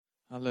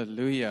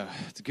Hallelujah.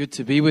 It's good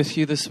to be with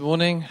you this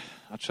morning.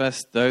 I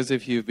trust those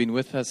of you who've been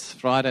with us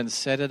Friday and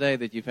Saturday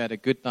that you've had a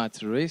good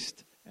night's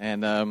rest.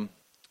 And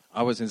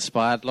I was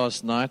inspired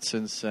last night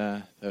since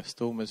the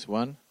storm has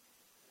won.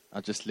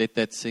 I'll just let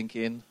that sink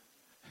in.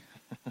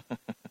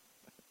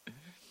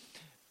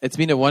 It's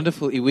been a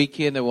wonderful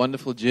weekend, a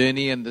wonderful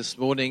journey. And this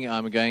morning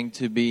I'm going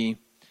to be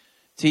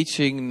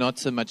teaching, not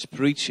so much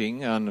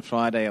preaching. On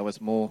Friday I was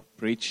more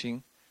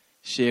preaching,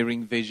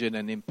 sharing vision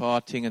and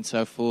imparting and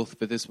so forth.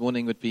 But this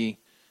morning would be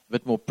a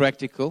bit more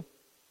practical.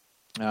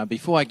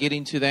 Before I get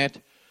into that,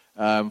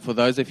 for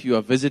those of you who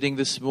are visiting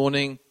this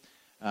morning,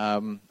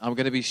 I'm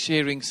going to be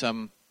sharing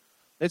some,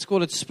 let's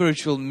call it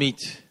spiritual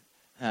meat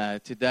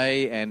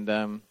today. And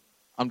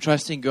I'm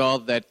trusting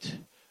God that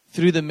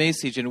through the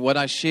message and what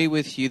I share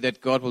with you,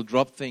 that God will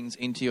drop things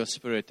into your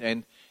spirit.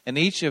 And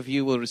each of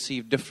you will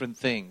receive different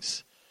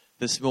things.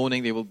 This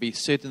morning there will be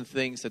certain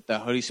things that the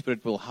Holy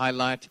Spirit will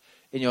highlight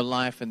in your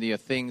life, and there are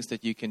things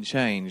that you can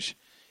change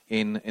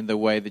in the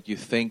way that you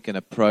think and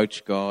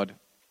approach God.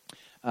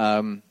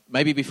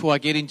 Maybe before I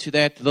get into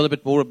that, a little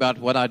bit more about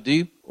what I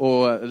do,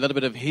 or a little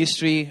bit of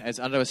history. As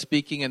Andrew was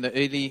speaking, in the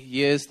early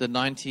years, the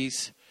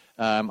 90s,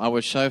 I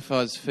was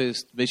Shofar's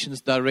first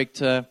missions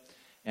director,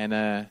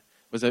 and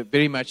was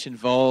very much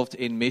involved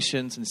in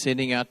missions and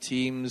sending out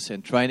teams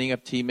and training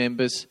up team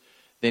members.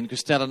 Then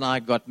Christelle and I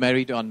got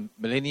married on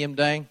Millennium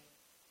Day,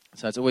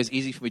 so it's always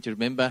easy for me to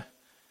remember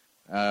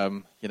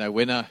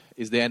when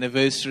is the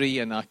anniversary,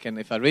 and I can,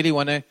 if I really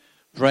want to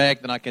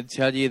brag, then I can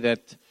tell you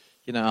that,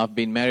 I've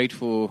been married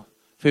for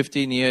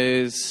 15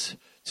 years,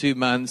 2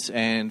 months,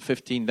 and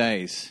 15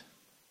 days.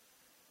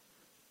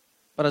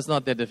 But it's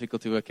not that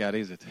difficult to work out,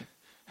 is it?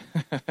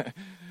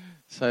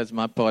 So it's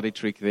my party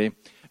trick there.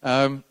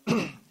 And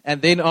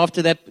then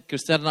after that,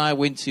 Christelle and I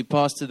went to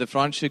pastor the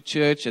Franschhoek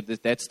Church. At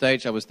that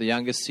stage, I was the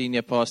youngest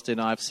senior pastor in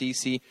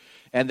IFCC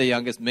and the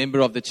youngest member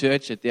of the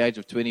church at the age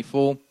of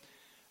 24.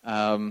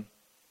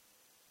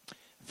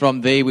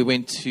 From there, we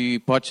went to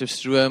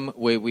Potchefstroom,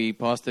 where we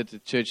pastored the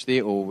church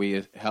there, or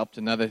we helped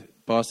another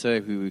pastor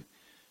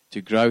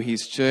to grow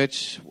his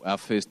church, our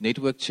first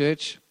network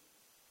church.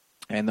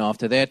 And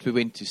after that, we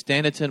went to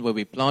Standerton, where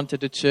we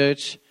planted a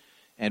church,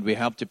 and we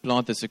helped to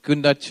plant the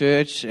Secunda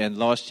Church. And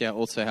last year,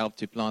 also helped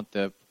to plant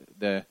the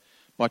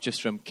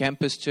Potchefstroom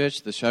Campus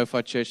Church, the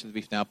Shofar Church that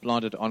we've now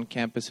planted on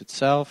campus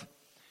itself.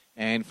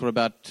 And for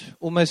about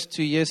almost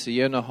 2 years, a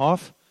year and a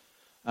half,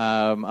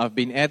 I've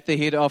been at the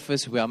head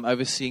office where I'm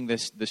overseeing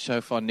the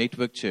Shofar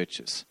network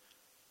churches,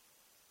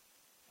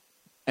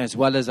 as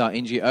well as our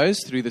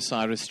NGOs through the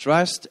Cyrus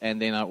Trust,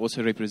 and then I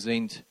also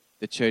represent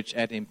the church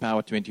at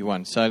Empower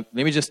 21. So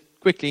let me just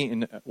quickly,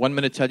 in 1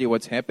 minute, tell you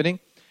what's happening.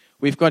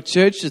 We've got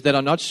churches that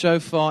are not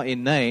Shofar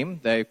in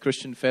name. They're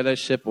Christian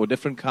Fellowship or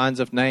different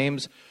kinds of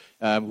names,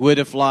 Word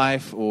of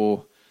Life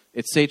or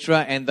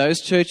etc. And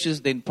those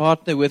churches then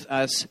partner with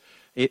us.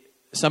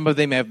 Some of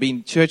them have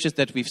been churches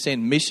that we've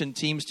sent mission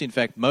teams to. In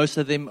fact, most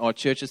of them are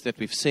churches that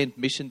we've sent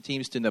mission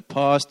teams to in the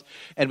past.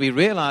 And we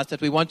realized that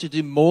we want to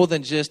do more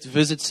than just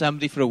visit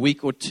somebody for a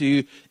week or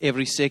two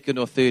every second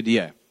or third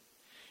year.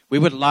 We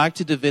would like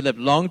to develop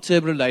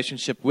long-term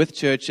relationship with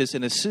churches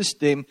and assist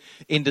them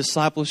in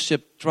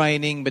discipleship,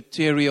 training,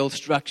 material,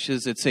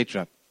 structures,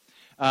 etc.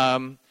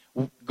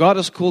 God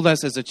has called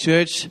us as a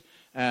church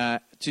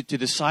to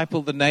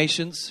disciple the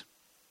nations.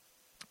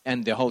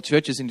 And the whole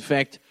church is, in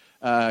fact,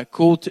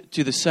 called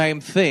to the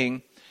same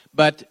thing,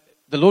 but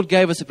the Lord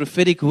gave us a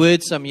prophetic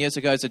word some years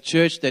ago as a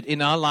church that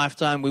in our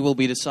lifetime we will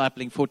be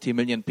discipling 40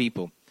 million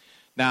people.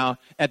 Now,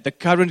 at the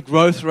current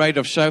growth rate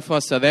of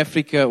Shofar South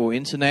Africa or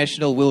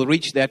international, we'll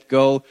reach that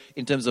goal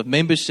in terms of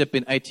membership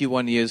in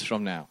 81 years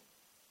from now,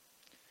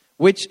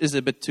 which is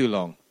a bit too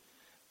long.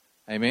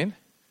 Amen?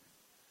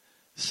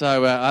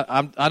 So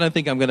I don't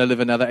think I'm going to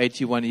live another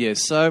 81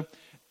 years. So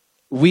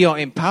we are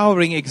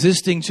empowering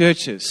existing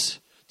churches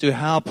to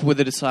help with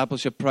the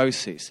discipleship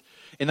process.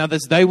 In other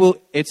words,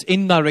 it's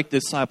indirect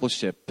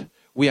discipleship.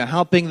 We are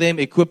helping them,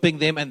 equipping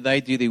them, and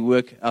they do the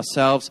work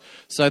ourselves.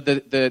 So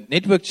the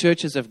network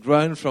churches have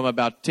grown from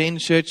about 10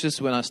 churches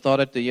when I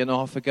started a year and a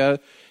half ago.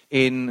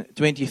 In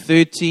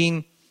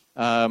 2013,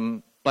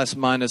 plus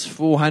minus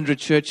 400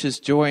 churches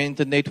joined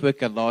the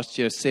network, and last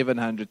year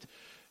 700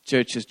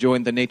 churches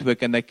joined the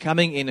network, and they're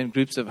coming in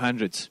groups of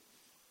hundreds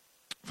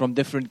from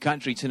different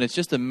countries. And it's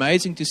just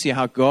amazing to see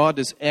how God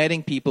is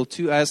adding people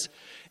to us.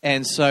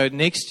 And so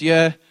this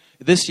year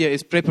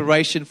is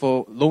preparation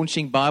for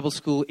launching Bible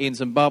school in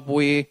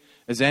Zimbabwe.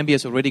 Zambia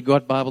has already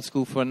got Bible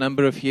school for a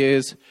number of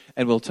years,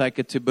 and we'll take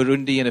it to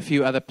Burundi and a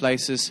few other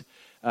places.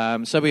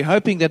 So we're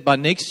hoping that by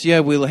next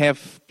year we'll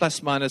have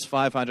plus minus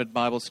 500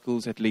 Bible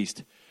schools at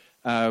least.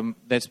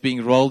 That's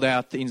being rolled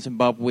out in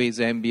Zimbabwe,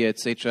 Zambia,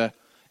 etc.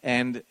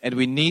 And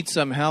we need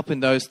some help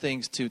in those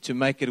things to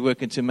make it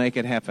work and to make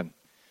it happen.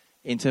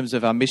 In terms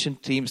of our mission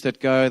teams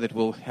that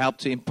will help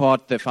to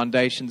impart the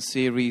foundation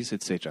series,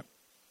 etc.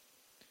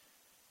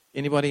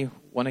 Anybody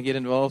want to get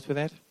involved with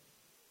that?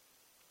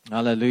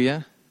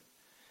 Hallelujah.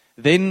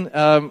 Then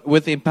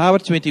with Empower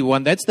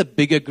 21, that's the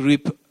bigger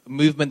group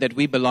movement that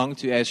we belong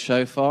to as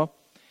Shofar.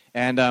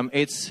 And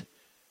it's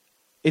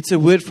It's a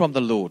word from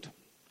the Lord.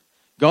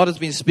 God has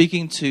been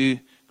speaking to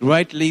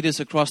great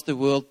leaders across the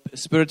world,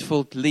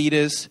 spirit-filled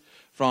leaders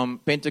from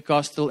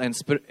Pentecostal and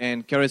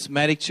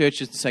charismatic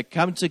churches to say,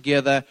 come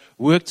together,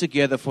 work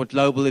together for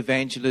global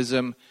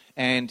evangelism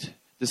and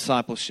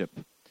discipleship.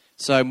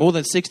 So more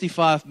than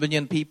 65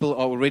 million people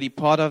are already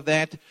part of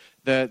that.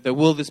 The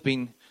world has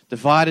been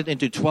divided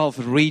into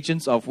 12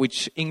 regions, of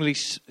which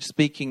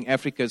English-speaking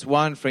Africa is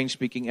one,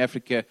 French-speaking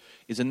Africa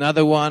is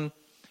another one.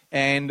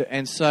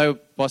 And so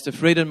Pastor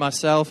Fred and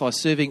myself are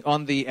serving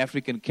on the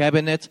African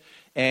Cabinet,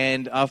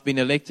 and I've been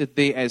elected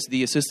there as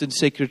the Assistant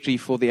Secretary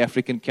for the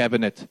African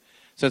Cabinet.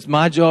 So it's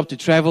my job to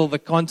travel the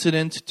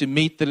continent, to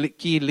meet the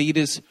key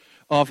leaders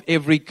of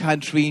every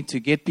country, to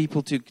get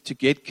people to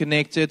get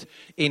connected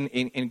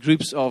in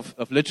groups of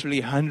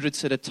literally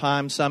hundreds at a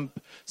time. Some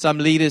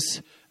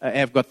leaders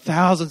have got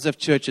thousands of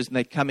churches, and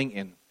they're coming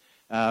in.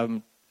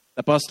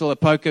 Apostle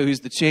Apoko, who's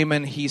the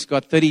chairman, he's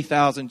got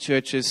 30,000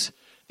 churches.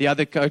 The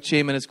other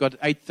co-chairman has got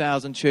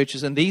 8,000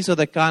 churches. And these are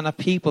the kind of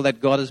people that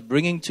God is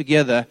bringing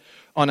together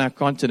on our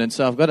continent.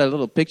 So I've got a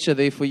little picture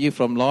there for you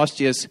from last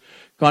year's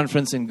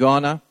conference in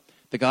Ghana.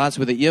 The guys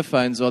with the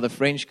earphones are the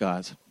French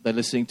guys. They're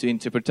listening to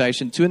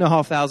interpretation.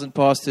 2,500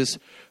 pastors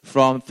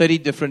from 30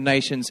 different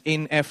nations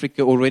in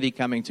Africa already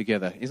coming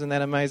together. Isn't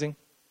that amazing?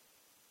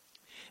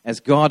 As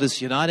God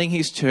is uniting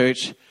His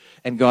church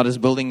and God is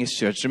building His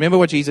church. Remember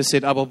what Jesus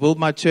said, I will build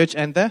my church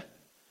and the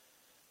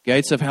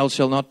gates of hell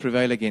shall not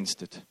prevail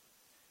against it.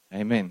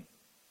 Amen.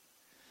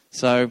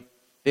 So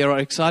there are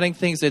exciting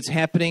things that's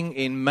happening.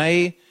 In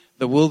May,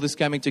 the world is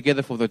coming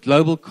together for the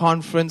global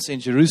conference in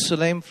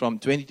Jerusalem from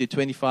 20 to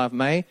 25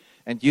 May.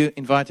 And you're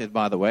invited,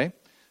 by the way,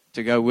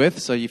 to go with.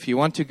 So if you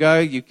want to go,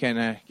 you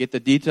can get the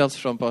details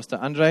from Pastor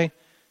Andre.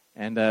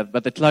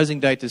 But the closing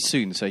date is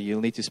soon, so you'll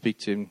need to speak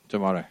to him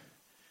tomorrow.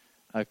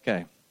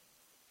 Okay.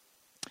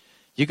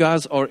 You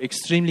guys are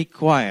extremely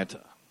quiet.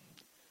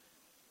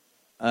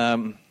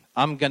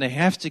 I'm going to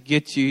have to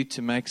get you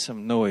to make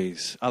some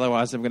noise.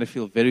 Otherwise, I'm going to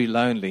feel very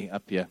lonely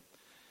up here.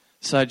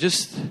 So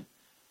just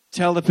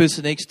tell the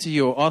person next to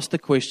you or ask the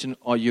question,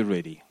 are you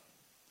ready?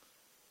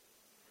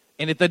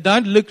 And if they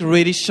don't look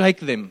ready,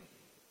 shake them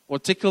or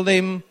tickle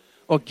them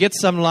or get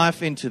some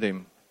life into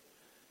them.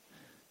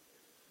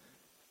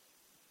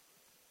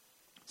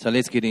 So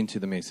let's get into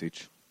the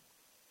message.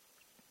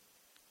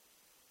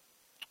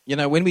 You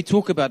know, when we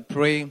talk about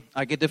prayer,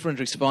 I get different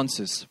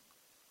responses.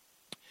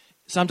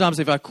 Sometimes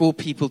if I call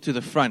people to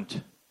the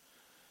front,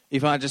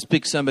 if I just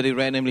pick somebody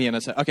randomly and I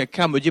say, okay,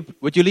 come, would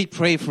you lead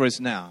prayer for us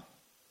now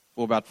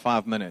for about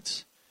 5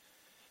 minutes?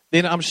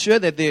 Then I'm sure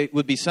that there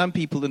would be some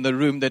people in the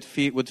room that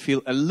would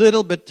feel a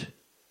little bit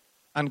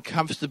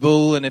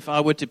uncomfortable. And if I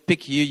were to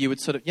pick you, you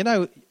would sort of, you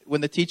know, when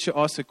the teacher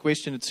asks a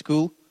question at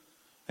school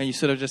and you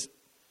sort of just,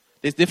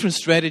 there's different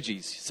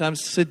strategies. Some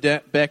sit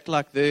back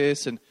like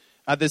this and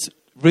others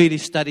really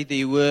study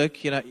their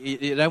work. You know,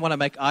 you don't want to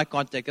make eye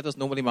contact. That was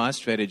normally my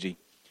strategy.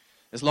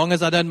 As long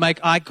as I don't make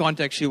eye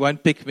contact, she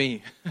won't pick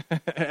me.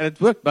 And it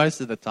worked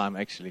most of the time,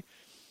 actually.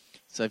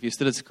 So if you're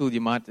still at school,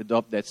 you might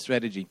adopt that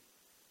strategy.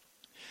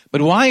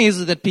 But why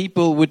is it that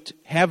people would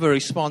have a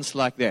response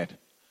like that?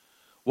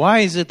 Why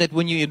is it that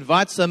when you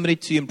invite somebody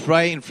to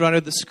pray in front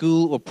of the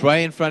school or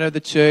pray in front of the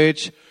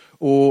church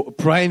or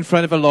pray in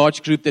front of a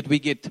large group that we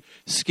get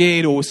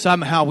scared or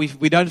somehow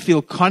we don't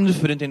feel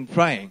confident in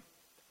praying?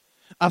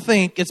 I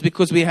think it's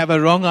because we have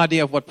a wrong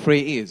idea of what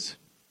prayer is.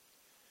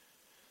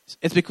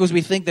 It's because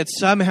we think that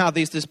somehow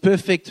there's this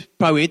perfect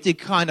poetic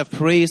kind of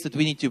prayers that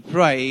we need to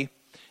pray,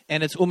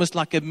 and it's almost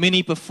like a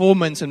mini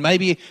performance, and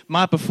maybe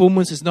my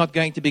performance is not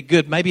going to be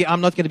good. Maybe I'm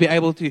not going to be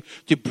able to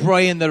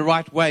pray in the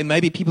right way.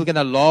 Maybe people are going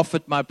to laugh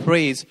at my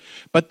prayers.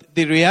 But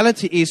the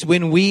reality is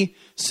when we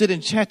sit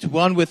and chat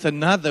one with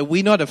another,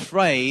 we're not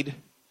afraid.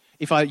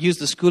 If I use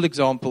the school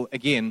example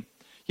again,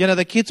 you know,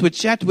 the kids would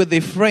chat with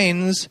their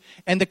friends,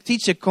 and the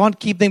teacher can't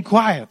keep them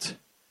quiet.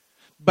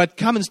 But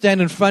come and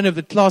stand in front of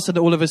the class and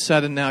all of a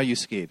sudden now you're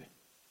scared.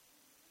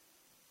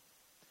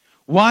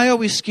 Why are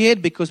we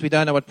scared? Because we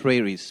don't know what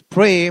prayer is.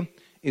 Prayer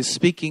is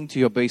speaking to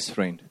your best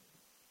friend.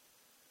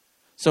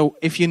 So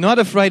if you're not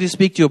afraid to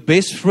speak to your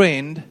best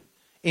friend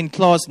in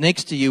class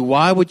next to you,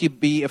 why would you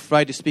be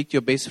afraid to speak to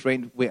your best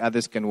friend where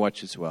others can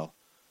watch as well?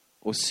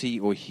 Or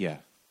see or hear?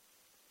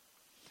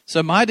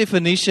 So my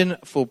definition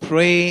for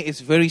prayer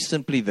is very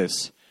simply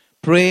this.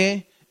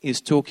 Prayer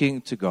is talking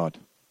to God.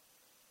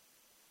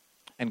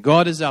 And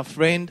God is our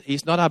friend.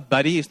 He's not our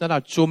buddy. He's not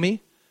our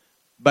chummy.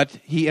 But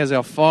He is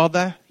our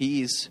Father.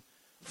 He is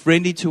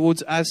friendly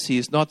towards us. He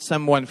is not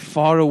someone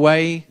far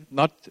away,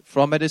 not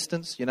from a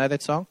distance. You know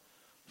that song?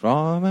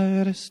 From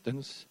a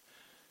distance,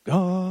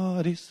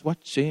 God is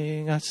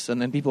watching us. And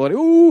then people are,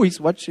 oh,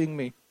 He's watching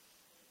me.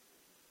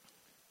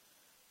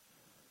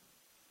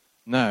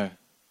 No.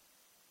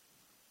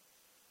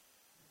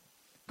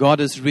 God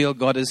is real,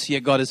 God is here,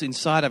 God is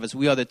inside of us.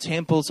 We are the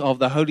temples of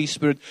the Holy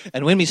Spirit.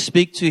 And when we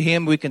speak to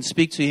Him, we can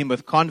speak to Him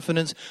with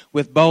confidence,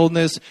 with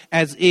boldness,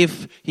 as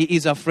if He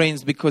is our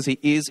friend, because He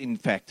is, in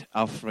fact,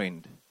 our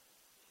friend.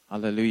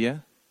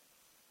 Hallelujah.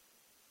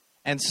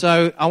 And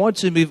so I want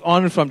to move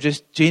on from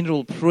just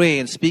general prayer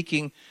and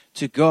speaking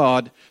to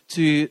God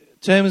to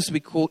terms we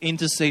call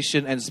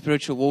intercession and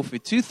spiritual warfare.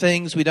 Two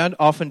things we don't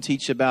often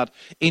teach about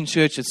in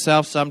church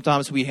itself.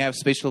 Sometimes we have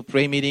special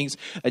prayer meetings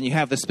and you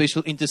have the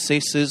special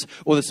intercessors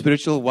or the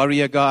spiritual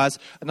warrior guys.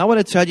 And I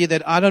want to tell you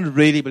that I don't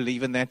really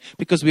believe in that,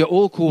 because we are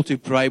all called to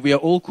pray. We are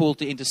all called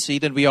to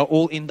intercede, and we are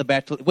all in the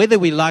battle, whether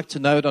we like to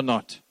know it or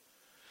not.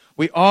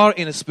 We are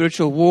in a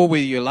spiritual war,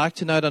 whether you like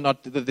to know it or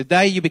not. The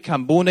day you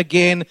become born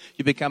again,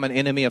 you become an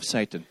enemy of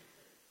Satan.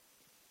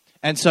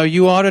 And so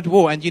you are at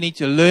war, and you need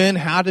to learn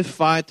how to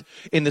fight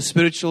in the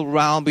spiritual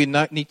realm. We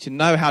need to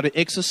know how to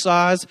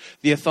exercise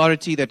the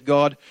authority that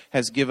God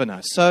has given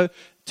us. So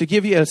to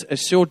give you a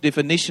short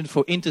definition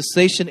for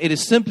intercession, it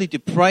is simply to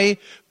pray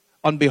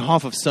on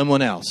behalf of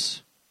someone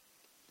else.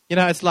 You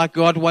know, it's like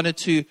God wanted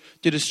to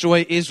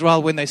destroy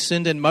Israel when they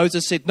sinned, and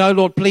Moses said, "No,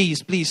 Lord,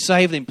 please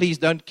save them. Please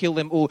don't kill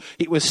them all."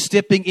 He was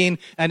stepping in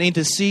and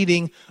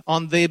interceding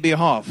on their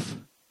behalf.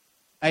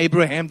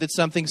 Abraham did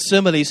something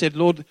similar. He said,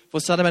 "Lord,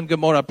 for Sodom and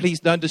Gomorrah, please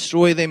don't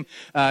destroy them.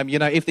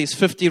 If there's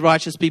 50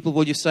 righteous people,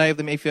 will you save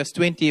them? If there's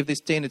 20, if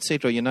there's 10,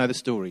 etc." You know the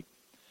story.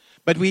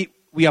 But we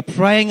are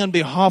praying on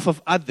behalf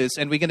of others,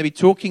 and we're going to be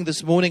talking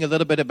this morning a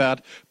little bit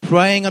about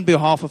praying on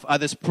behalf of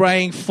others,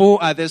 praying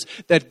for others,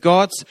 that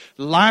God's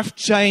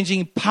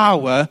life-changing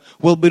power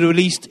will be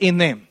released in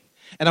them.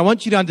 And I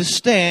want you to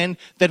understand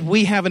that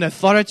we have an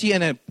authority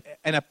and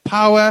a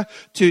power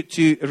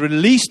to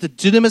release the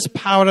dunamis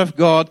power of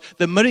God,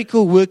 the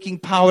miracle-working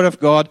power of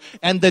God,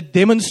 and the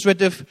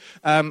demonstrative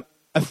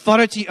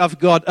authority of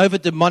God over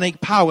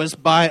demonic powers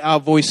by our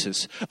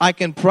voices. I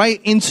can pray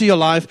into your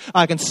life.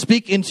 I can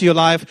speak into your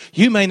life.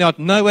 You may not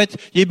know it.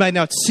 You may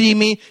not see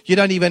me. You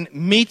don't even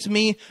meet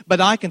me. But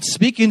I can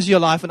speak into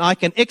your life, and I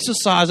can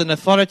exercise an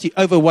authority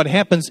over what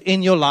happens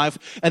in your life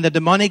and the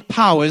demonic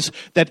powers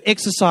that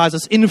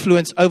exercises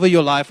influence over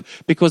your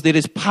life, because there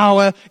is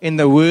power in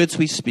the words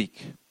we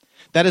speak.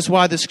 That is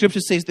why the scripture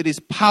says there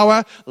is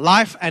power,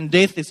 life, and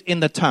death is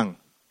in the tongue.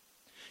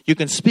 You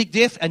can speak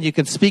death and you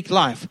can speak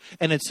life,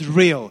 and it's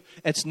real.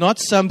 It's not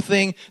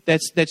something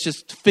that's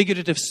just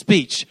figurative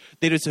speech.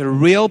 There is a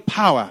real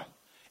power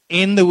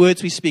in the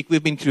words we speak.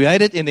 We've been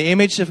created in the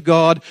image of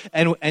God,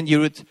 and you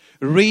would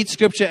read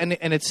scripture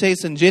and it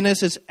says in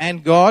Genesis,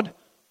 "And God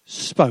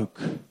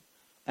spoke,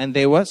 and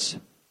there was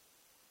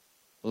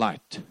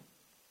light."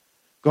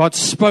 God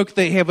spoke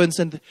the heavens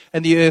and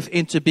the earth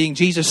into being.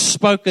 Jesus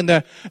spoke and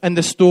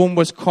the storm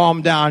was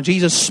calmed down.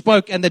 Jesus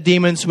spoke and the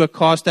demons were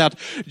cast out.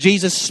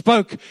 Jesus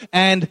spoke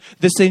and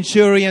the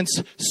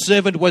centurion's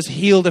servant was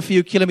healed a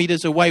few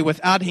kilometers away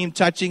without him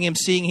touching him,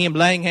 seeing him,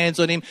 laying hands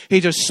on him. He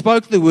just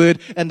spoke the word,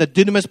 and the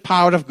dunamis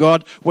power of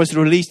God was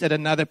released at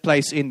another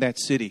place in that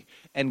city.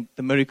 And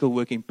the miracle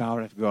working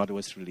power of God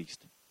was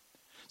released.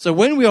 So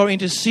when we are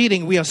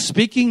interceding, we are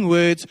speaking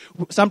words.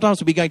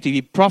 Sometimes we're going to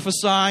be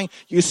prophesying.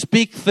 You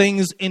speak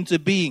things into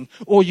being,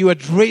 or you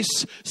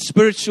address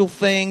spiritual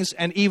things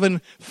and even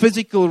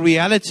physical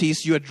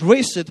realities. You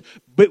address it,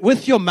 but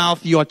with your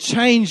mouth, you are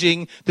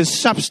changing the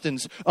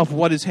substance of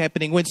what is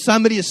happening. When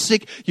somebody is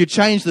sick, you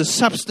change the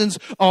substance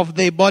of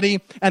their body,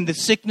 and the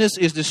sickness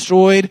is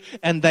destroyed,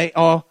 and they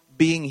are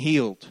being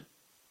healed.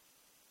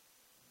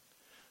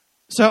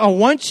 So I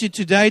want you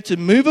today to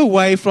move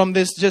away from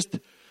this just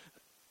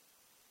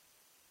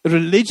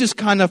religious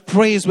kind of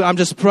prayers where I'm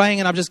just praying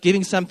and I'm just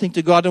giving something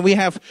to God. And we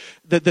have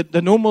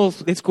the normal,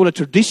 let's call it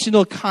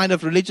traditional kind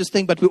of religious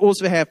thing, but we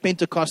also have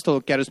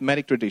Pentecostal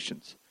charismatic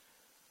traditions.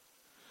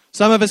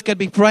 Some of us can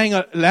be praying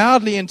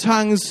loudly in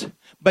tongues,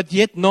 but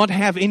yet not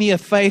have any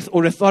faith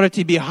or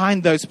authority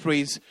behind those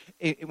prayers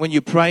when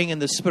you're praying in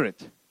the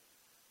Spirit.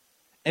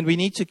 And we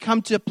need to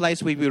come to a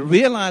place where we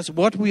realize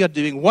what we are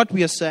doing, what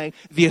we are saying,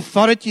 the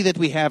authority that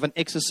we have, and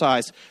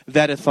exercise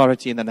that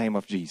authority in the name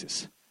of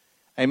Jesus.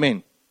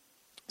 Amen.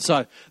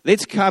 So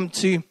let's come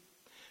to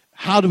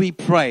how do we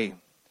pray.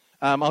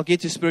 I'll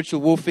get to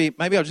spiritual warfare.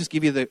 Maybe I'll just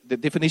give you the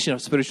definition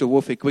of spiritual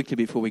warfare quickly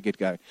before we get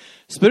going.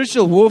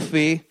 Spiritual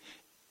warfare,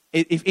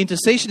 if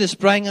intercession is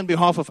praying on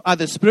behalf of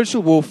others,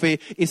 spiritual warfare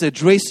is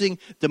addressing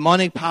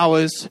demonic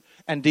powers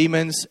and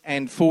demons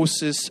and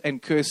forces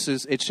and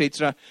curses,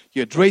 etc.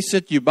 You address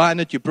it, you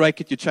bind it, you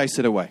break it, you chase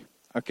it away.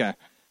 Okay,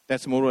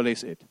 that's more or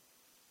less it.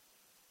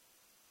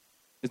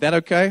 Is that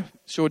okay?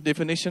 Short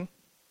definition?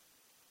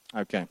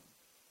 Okay.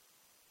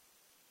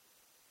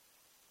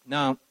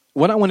 Now,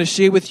 what I want to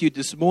share with you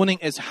this morning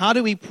is how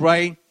do we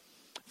pray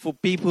for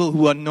people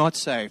who are not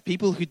saved,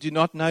 people who do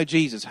not know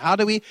Jesus? How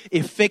do we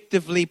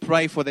effectively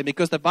pray for them?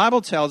 Because the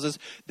Bible tells us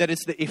that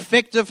it's the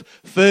effective,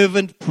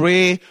 fervent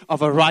prayer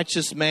of a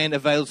righteous man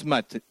avails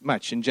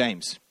much in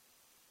James.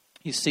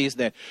 He says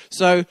that.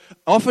 So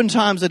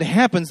oftentimes it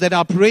happens that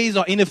our prayers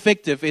are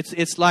ineffective.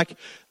 It's like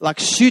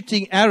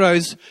shooting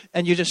arrows,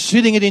 and you're just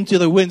shooting it into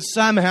the wind,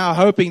 somehow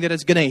hoping that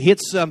it's going to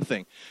hit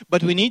something.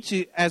 But we need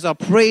to, as our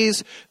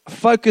prayers,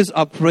 focus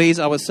our prayers.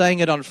 I was saying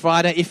it on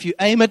Friday. If you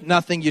aim at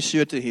nothing, you're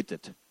sure to hit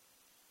it.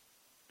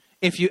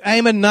 If you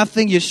aim at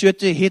nothing, you're sure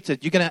to hit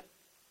it. You're going to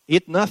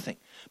hit nothing.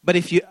 But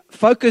if you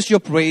focus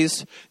your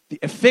prayers, the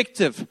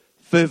effective,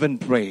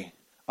 fervent prayer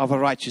of a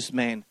righteous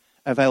man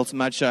avails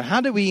much. So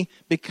how do we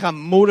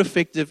become more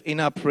effective in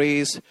our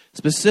prayers,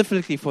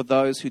 specifically for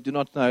those who do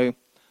not know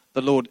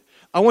the Lord?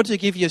 I want to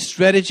give you a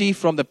strategy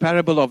from the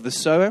parable of the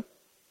sower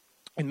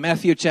in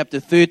Matthew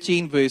chapter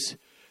 13, verse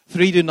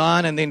 3 to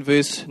 9, and then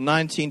verse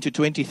 19 to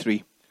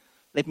 23.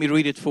 Let me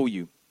read it for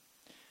you.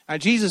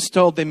 And Jesus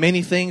told them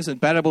many things in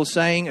parables,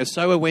 saying, a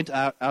sower went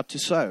out to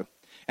sow.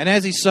 And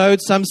as he sowed,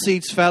 some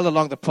seeds fell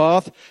along the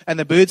path, and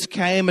the birds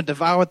came and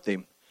devoured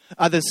them.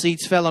 Other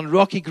seeds fell on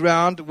rocky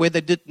ground where they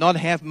did not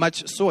have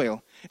much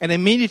soil. And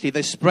immediately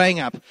they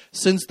sprang up,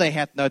 since they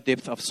had no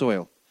depth of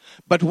soil.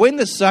 But when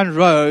the sun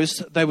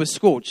rose, they were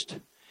scorched.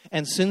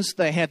 And since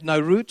they had no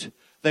root,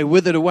 they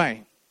withered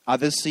away.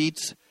 Other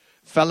seeds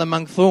fell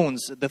among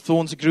thorns. The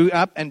thorns grew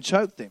up and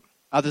choked them.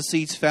 Other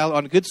seeds fell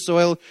on good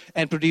soil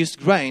and produced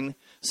grain,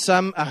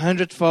 some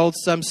 100-fold,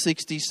 some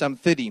 60, some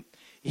 30.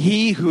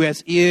 He who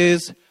has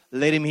ears,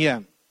 let him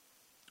hear.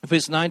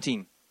 Verse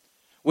 19.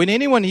 When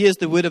anyone hears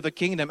the word of the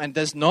kingdom and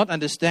does not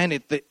understand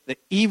it, the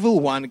evil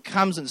one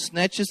comes and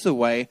snatches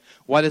away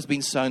what has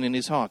been sown in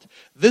his heart.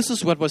 This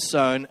is what was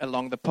sown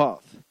along the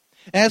path.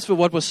 As for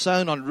what was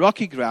sown on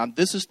rocky ground,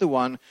 this is the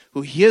one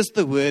who hears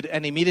the word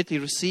and immediately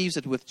receives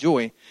it with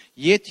joy,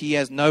 yet he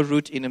has no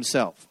root in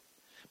himself,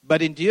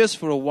 but endures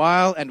for a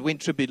while, and when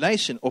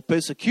tribulation or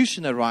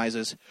persecution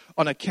arises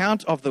on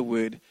account of the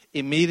word,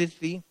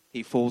 immediately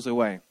he falls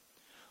away.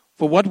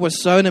 For what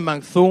was sown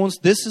among thorns,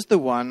 this is the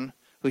one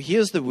who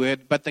hears the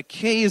word, but the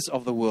cares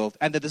of the world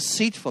and the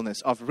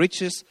deceitfulness of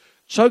riches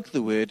choke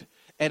the word,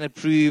 and it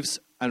proves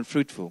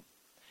unfruitful.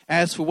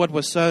 As for what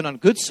was sown on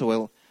good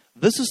soil,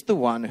 this is the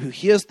one who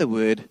hears the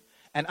word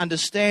and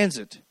understands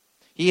it.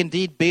 He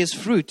indeed bears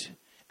fruit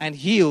and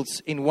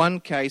yields in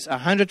one case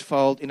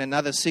 100-fold, in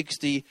another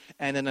 60,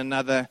 and in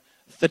another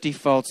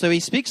 30-fold. So he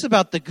speaks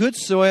about the good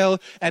soil,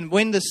 and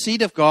when the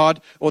seed of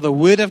God or the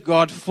word of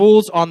God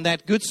falls on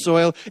that good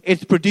soil,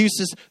 it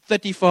produces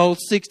 30-fold,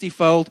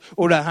 60-fold,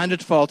 or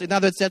 100-fold. In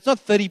other words, that's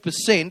not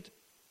 30%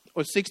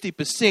 or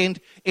 60%,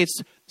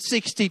 it's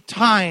 60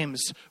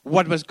 times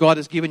what was God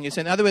has given you.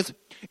 So in other words,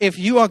 if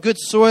you are good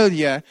soil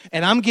here,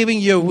 and I'm giving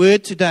you a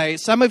word today,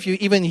 some of you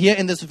even here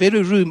in this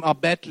very room are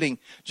battling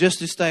just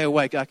to stay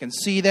awake. I can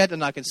see that,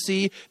 and I can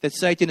see that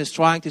Satan is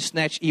trying to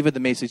snatch even the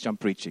message I'm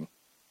preaching.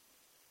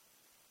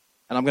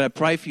 And I'm going to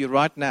pray for you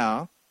right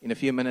now, in a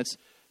few minutes,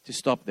 to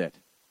stop that.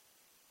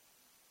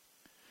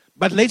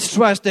 But let's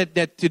trust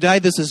that today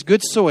this is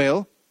good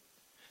soil.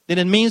 Then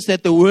it means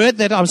that the word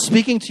that I'm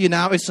speaking to you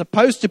now is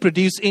supposed to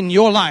produce in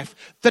your life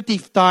 30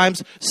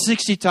 times,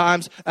 60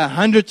 times,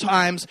 100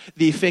 times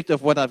the effect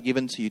of what I've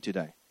given to you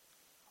today.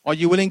 Are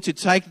you willing to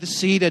take the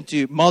seed and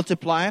to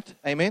multiply it?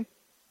 Amen?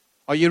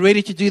 Are you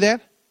ready to do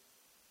that?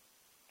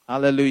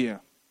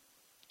 Hallelujah.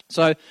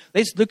 So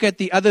let's look at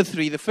the other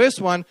three. The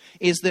first one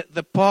is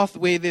the path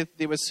where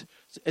there was,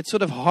 it's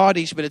sort of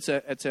hardish, but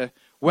it's a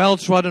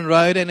well-trodden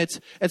road, and it's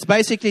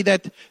basically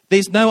that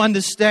there's no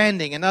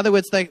understanding. In other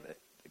words, they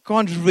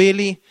can't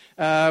really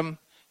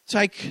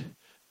take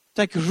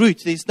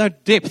root. There's no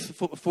depth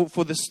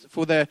for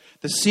the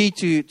seed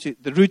to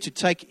the root to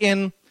take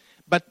in.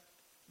 But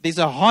there's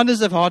a hardness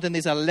of heart and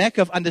there's a lack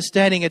of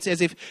understanding. It's as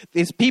if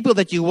there's people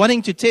that you're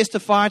wanting to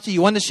testify to,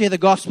 you want to share the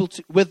gospel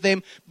with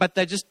them, but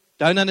they just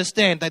don't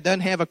understand. They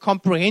don't have a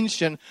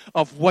comprehension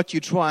of what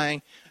you're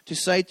trying to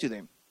say to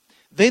them.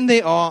 Then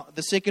there are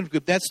the second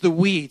group. That's the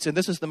weeds, and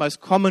this is the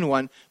most common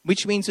one,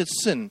 which means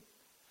it's sin.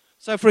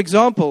 So, for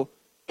example,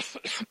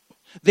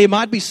 there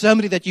might be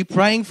somebody that you're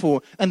praying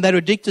for, and they're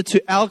addicted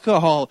to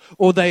alcohol,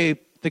 or the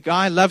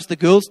guy loves the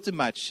girls too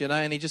much,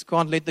 and he just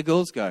can't let the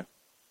girls go.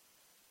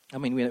 I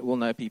mean, we all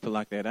know people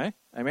like that, eh?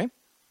 Amen?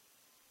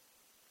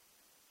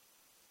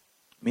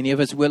 Many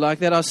of us were like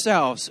that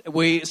ourselves,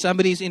 where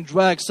somebody's in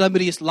drugs,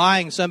 somebody's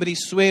lying,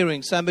 somebody's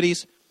swearing,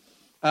 somebody's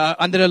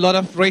under a lot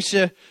of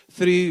pressure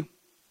through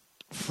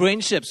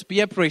friendships,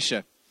 peer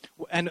pressure.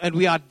 And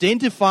we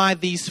identify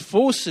these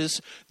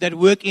forces that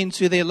work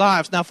into their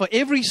lives. Now, for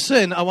every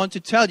sin, I want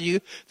to tell you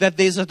that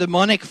there's a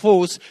demonic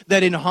force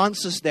that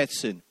enhances that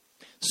sin.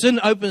 Sin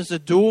opens the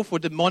door for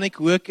demonic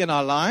work in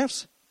our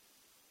lives.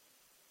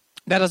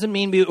 That doesn't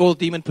mean we're all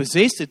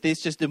demon-possessed. There's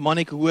just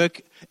demonic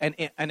work and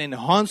an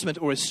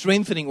enhancement or a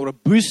strengthening or a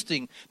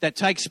boosting that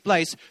takes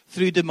place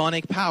through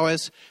demonic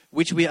powers,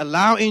 which we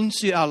allow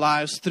into our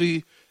lives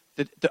through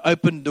the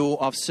open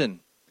door of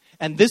sin.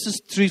 And this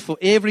is true for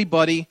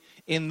everybody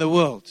in the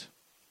world.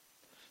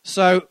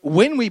 So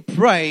when we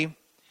pray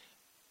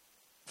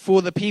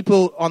for the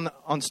people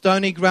on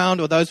stony ground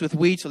or those with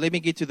weeds, so let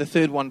me get to the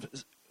third one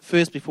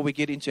first before we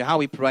get into how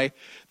we pray.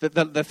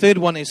 The third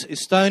one is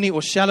stony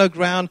or shallow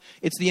ground.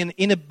 It's the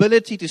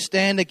inability to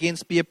stand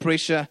against peer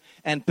pressure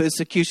and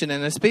persecution,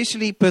 and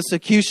especially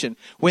persecution.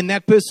 When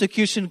that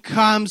persecution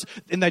comes,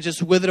 then they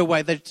just wither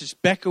away, they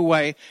just back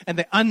away, and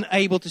they're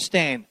unable to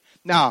stand.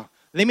 Now,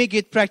 let me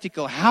get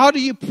practical. How do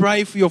you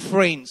pray for your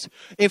friends?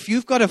 If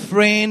you've got a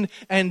friend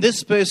and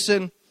this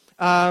person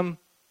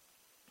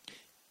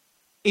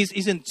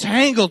is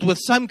entangled with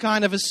some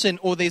kind of a sin,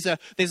 or there's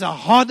a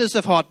hardness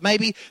of heart.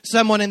 Maybe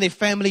someone in their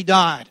family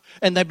died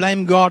and they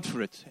blame God for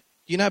it.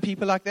 Do you know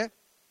people like that?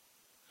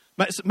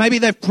 Maybe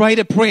they've prayed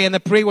a prayer and the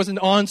prayer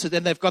wasn't answered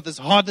and they've got this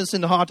hardness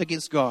in the heart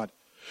against God.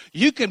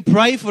 You can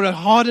pray for a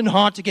hardened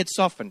heart to get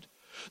softened.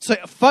 So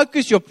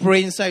focus your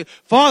prayer and say,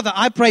 Father,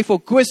 I pray for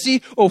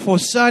Kwesi or for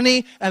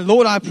Sunny, and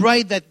Lord, I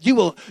pray that you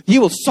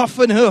will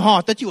soften her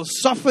heart, that you will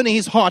soften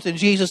his heart in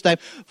Jesus' name.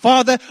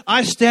 Father,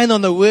 I stand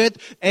on the word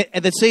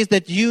and that says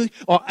that you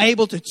are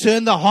able to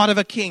turn the heart of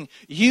a king.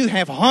 You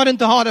have hardened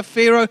the heart of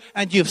Pharaoh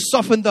and you've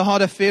softened the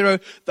heart of Pharaoh.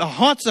 The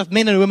hearts of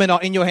men and women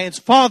are in your hands.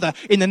 Father,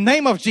 in the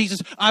name of Jesus,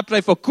 I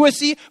pray for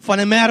Kwesi van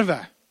der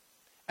Merwe.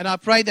 And I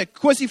pray that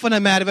Kwesi van der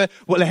Merwe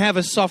will have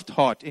a soft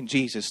heart in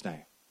Jesus'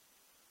 name.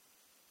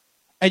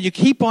 And you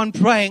keep on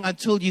praying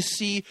until you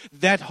see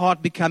that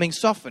heart becoming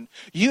softened.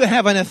 You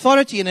have an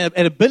authority and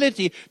an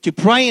ability to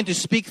pray and to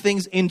speak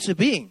things into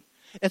being.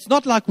 It's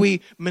not like we're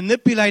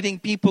manipulating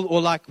people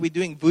or like we're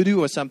doing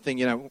voodoo or something,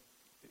 you know.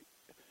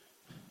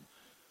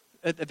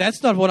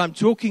 That's not what I'm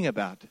talking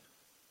about.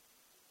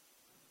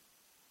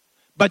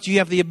 But you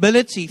have the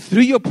ability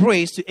through your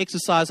prayers to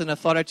exercise an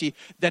authority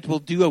that will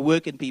do a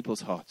work in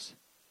people's hearts.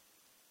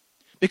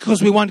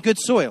 Because we want good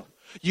soil.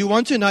 You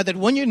want to know that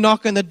when you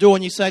knock on the door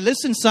and you say,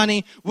 listen,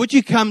 Sonny, would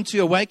you come to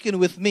awaken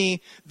with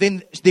me?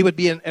 Then there would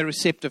be a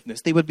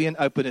receptiveness. There would be an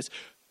openness.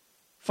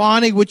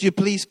 Finally, would you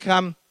please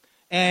come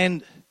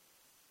and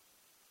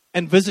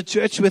visit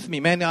church with me,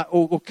 man?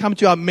 Or come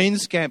to our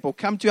men's camp, or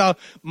come to our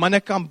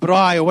Manakam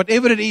Braai, or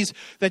whatever it is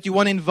that you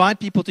want to invite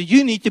people to.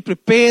 You need to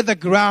prepare the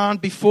ground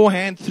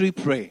beforehand through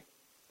prayer.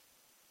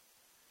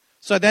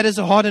 So that is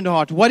a hardened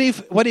heart. What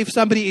if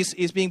somebody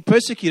is being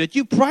persecuted?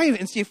 You pray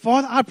and say,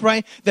 Father, I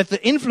pray that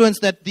the influence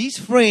that these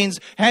friends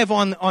have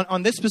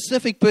on this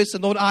specific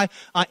person, Lord, I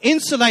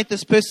insulate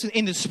this person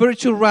in the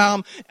spiritual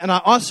realm, and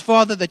I ask,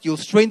 Father, that you'll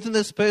strengthen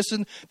this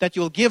person, that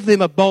you'll give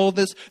them a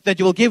boldness, that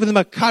you'll give them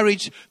a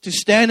courage to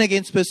stand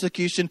against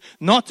persecution,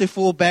 not to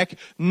fall back,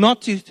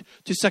 not to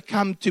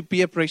succumb to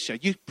peer pressure.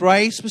 You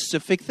pray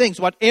specific things.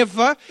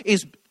 Whatever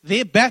is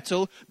their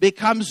battle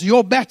becomes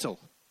your battle.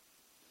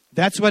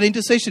 That's what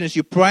intercession is.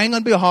 You're praying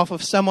on behalf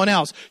of someone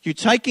else. You're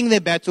taking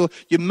their battle.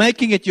 You're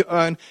making it your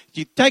own.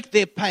 You take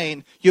their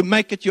pain. You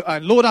make it your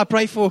own. Lord, I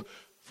pray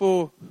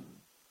for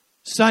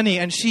Sunny,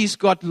 and she's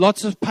got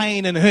lots of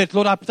pain and hurt.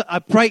 Lord, I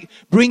pray,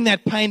 bring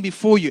that pain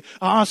before you.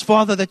 I ask,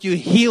 Father, that you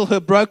heal her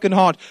broken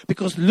heart,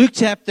 because Luke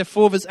chapter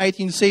 4 verse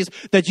 18 says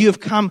that you have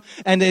come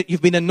and that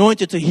you've been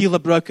anointed to heal the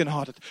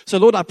brokenhearted. So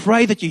Lord, I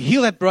pray that you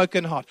heal that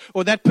broken heart,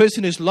 or that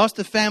person who's lost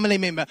a family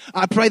member.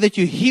 I pray that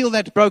you heal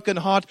that broken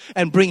heart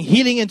and bring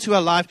healing into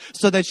her life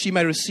so that she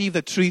may receive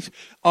the truth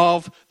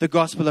of the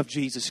gospel of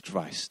Jesus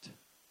Christ.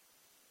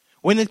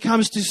 When it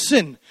comes to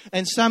sin,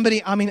 and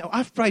somebody,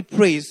 I've prayed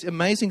prayers,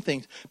 amazing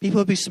things. People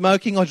would be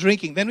smoking or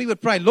drinking. Then we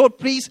would pray, Lord,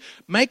 please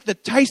make the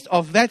taste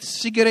of that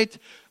cigarette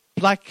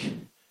like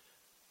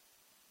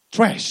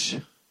trash.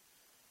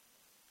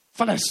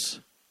 Phyllis.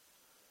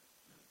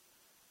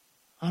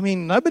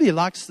 Nobody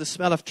likes the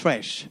smell of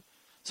trash.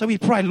 So we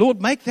pray,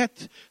 Lord, make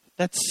that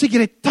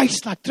cigarette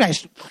taste like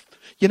trash.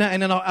 You know,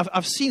 and then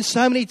I've seen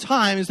so many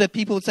times that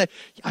people would say,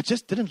 I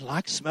just didn't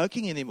like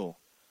smoking anymore.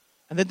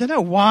 And they don't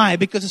know why,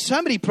 because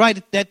somebody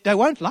prayed that they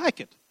won't like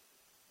it.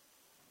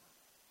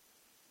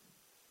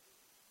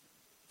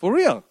 For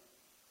real.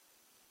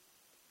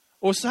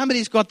 Or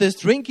somebody's got this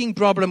drinking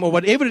problem or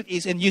whatever it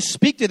is, and you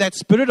speak to that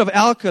spirit of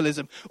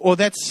alcoholism or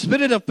that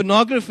spirit of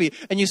pornography,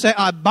 and you say,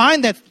 I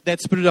bind that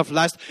spirit of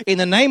lust in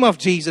the name of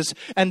Jesus.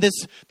 And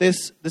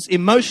this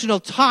emotional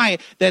tie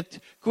that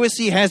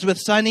Kwesi has with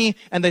Sunny,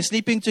 and they're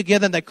sleeping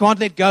together and they can't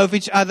let go of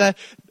each other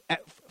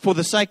for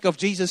the sake of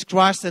Jesus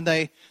Christ, and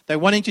they're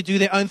wanting to do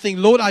their own thing.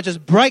 Lord, I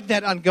just break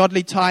that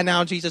ungodly tie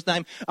now in Jesus'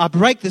 name. I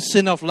break the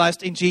sin of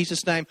lust in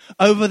Jesus' name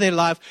over their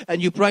life.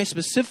 And you pray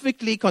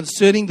specifically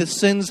concerning the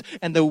sins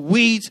and the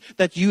weeds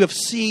that you have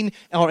seen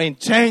are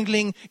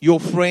entangling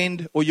your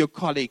friend or your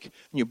colleague.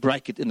 And you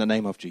break it in the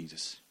name of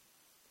Jesus.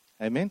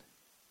 Amen?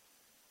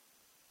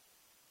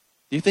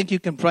 Do you think you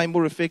can pray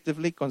more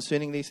effectively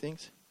concerning these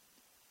things?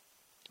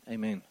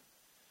 Amen.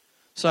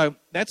 So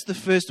that's the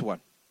first one.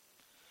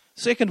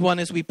 Second one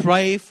is we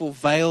pray for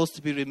veils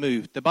to be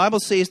removed. The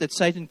Bible says that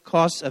Satan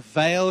casts a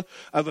veil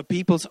over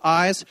people's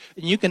eyes,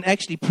 and you can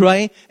actually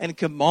pray and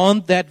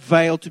command that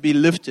veil to be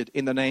lifted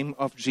in the name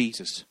of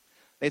Jesus.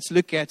 Let's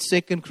look at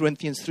 2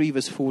 Corinthians 3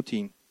 verse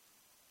 14.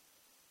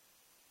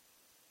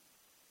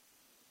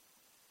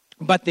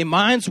 But their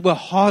minds were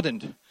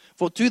hardened,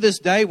 for to this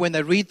day when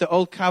they read the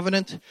Old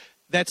Covenant,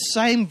 that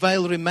same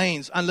veil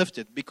remains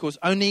unlifted, because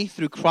only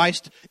through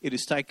Christ it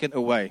is taken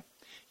away.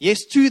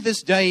 Yes, to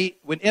this day,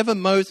 whenever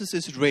Moses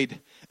is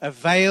read, a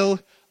veil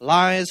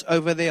lies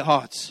over their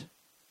hearts.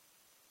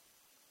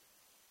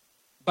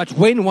 But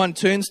when one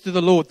turns to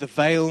the Lord, the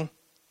veil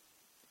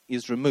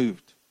is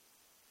removed.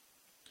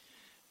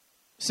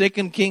 2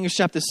 Kings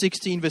chapter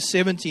 16 verse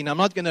 17. I'm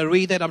not going to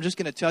read that. I'm just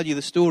going to tell you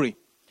the story.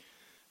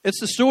 It's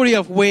the story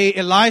of where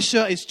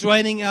Elisha is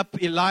training up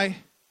Gehazi.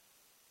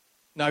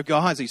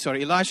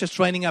 Elisha's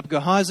training up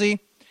Gehazi,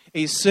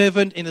 his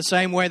servant, in the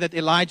same way that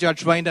Elijah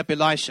trained up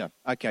Elisha.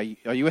 Okay,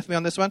 are you with me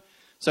on this one?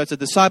 So it's a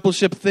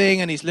discipleship thing,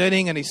 and he's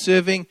learning and he's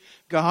serving.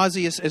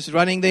 Gehazi is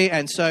running there,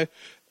 and so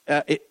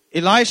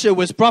Elisha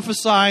was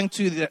prophesying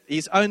to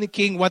his own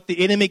king what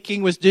the enemy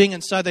king was doing,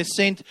 and so they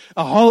sent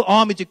a whole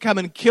army to come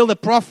and kill the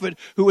prophet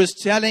who was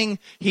telling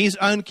his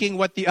own king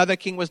what the other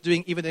king was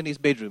doing, even in his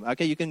bedroom.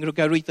 Okay, you can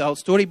go read the whole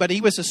story, but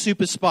he was a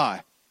super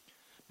spy.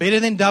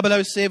 Better than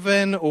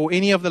 007 or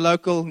any of the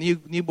local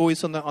new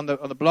boys on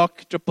the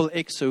block, Triple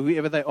X or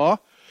whoever they are.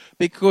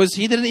 Because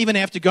he didn't even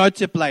have to go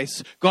to a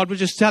place. God would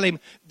just tell him,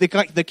 the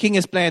king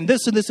has planned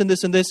this and this and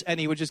this and this, and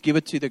he would just give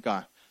it to the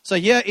guy. So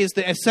here is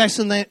the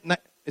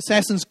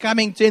assassins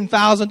coming,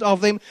 10,000 of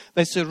them.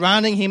 They're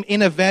surrounding him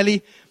in a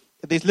valley.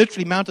 There's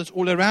literally mountains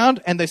all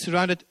around, and they're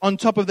surrounded on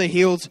top of the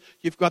hills.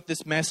 You've got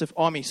this massive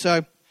army.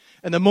 So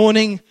in the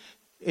morning,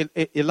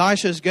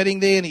 Elisha is getting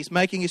there, and he's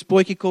making his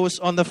potjie kos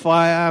on the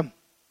fire,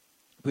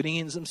 putting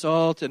in some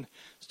salt and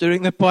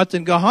stirring the pot.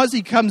 And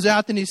Gehazi comes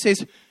out and he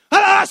says,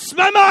 "Alas,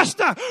 my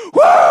master!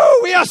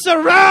 Woo! We are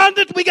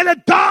surrounded. We're going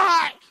to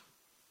die.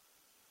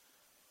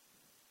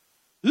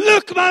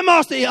 Look, my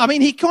master." I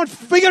mean, he can't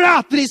figure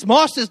out that his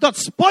master has not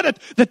spotted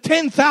the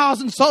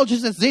 10,000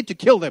 soldiers that's there to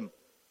kill them.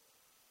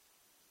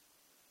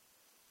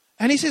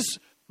 And he says,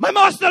 "My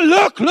master,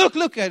 look, look,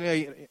 look."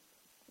 And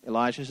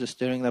Elisha's just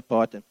stirring the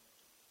pot and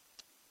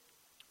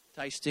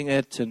tasting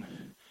it and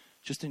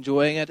just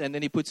enjoying it. And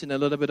then he puts in a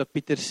little bit of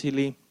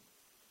petersilie.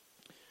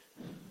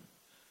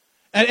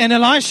 And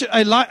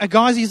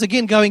Gehazi is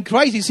again going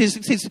crazy. He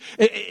says,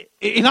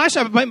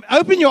 "Elisha,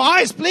 open your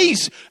eyes,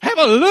 please. Have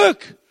a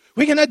look.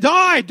 We're going to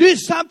die. Do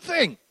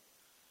something."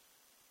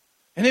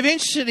 And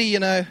eventually,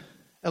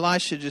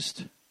 Elisha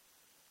just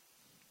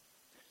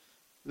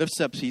lifts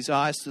up his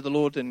eyes to the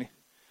Lord. And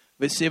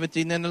verse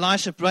 17, and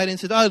Elisha prayed and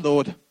said, "Oh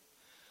Lord,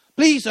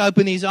 please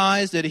open his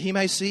eyes that he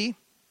may see."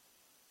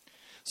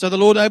 So the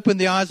Lord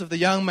opened the eyes of the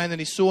young man, and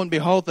he saw, and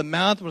behold, the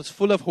mountain was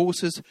full of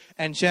horses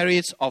and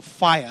chariots of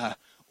fire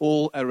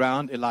all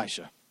around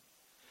Elisha.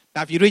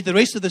 Now, if you read the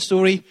rest of the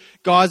story,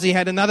 Gehazi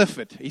had another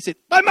fit. He said,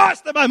 my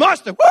master,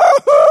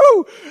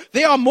 woohoo!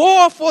 There are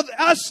more for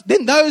us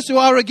than those who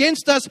are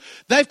against us.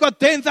 They've got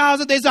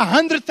 10,000. There's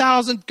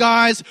 100,000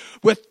 guys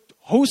with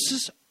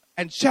horses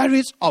and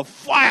chariots of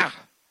fire.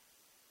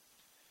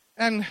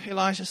 And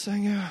Elisha's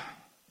saying, "Yeah,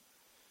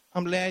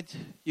 I'm glad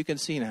you can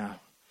see now."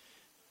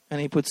 And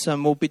he puts some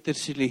more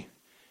petersilie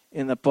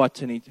in the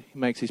pot, and he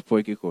makes his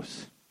potjie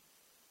kos.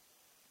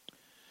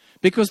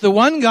 Because the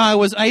one guy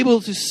was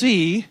able to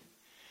see,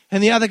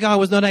 and the other guy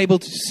was not able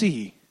to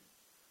see.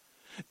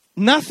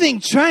 Nothing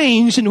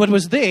changed in what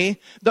was there.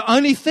 The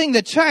only thing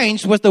that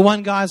changed was the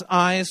one guy's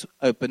eyes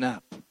open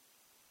up.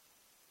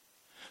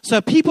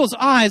 So people's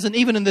eyes, and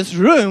even in this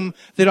room,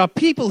 there are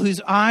people whose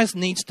eyes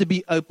needs to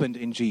be opened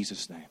in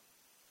Jesus' name.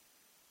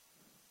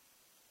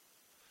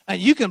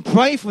 And you can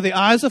pray for the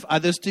eyes of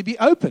others to be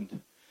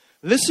opened.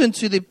 Listen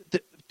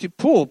to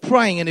Paul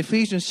praying in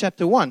Ephesians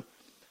chapter 1.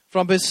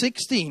 From verse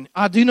 16,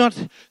 "I do not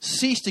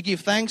cease to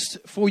give thanks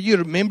for you,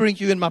 remembering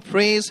you in my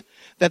prayers,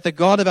 that the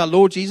God of our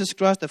Lord Jesus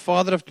Christ, the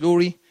Father of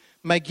glory,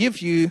 may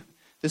give you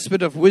the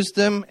spirit of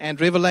wisdom and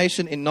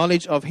revelation in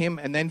knowledge of him."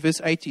 And then verse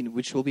 18,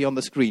 which will be on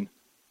the screen.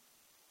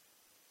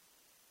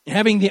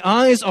 "Having the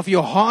eyes of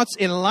your hearts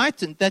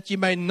enlightened, that you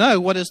may know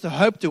what is the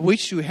hope to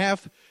which you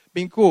have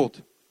been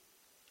called.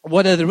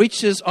 What are the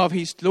riches of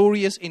his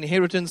glorious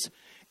inheritance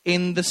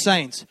in the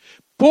saints."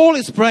 Paul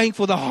is praying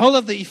for the whole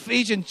of the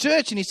Ephesian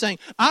church, and he's saying,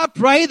 I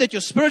pray that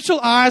your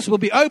spiritual eyes will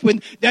be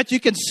opened, that you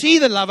can see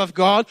the love of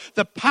God,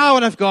 the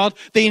power of God,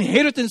 the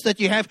inheritance that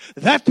you have,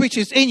 that which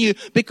is in you,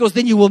 because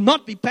then you will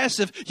not be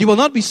passive. You will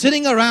not be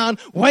sitting around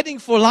waiting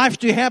for life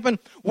to happen,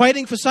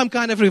 waiting for some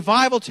kind of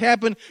revival to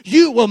happen.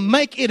 You will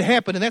make it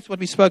happen, and that's what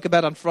we spoke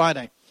about on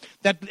Friday.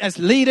 That as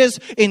leaders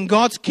in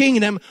God's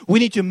kingdom, we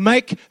need to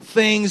make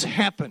things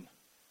happen.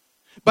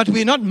 But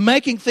we're not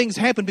making things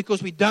happen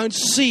because we don't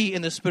see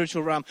in the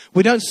spiritual realm.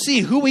 We don't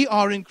see who we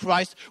are in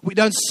Christ. We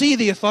don't see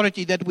the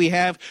authority that we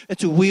have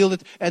to wield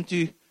it and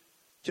to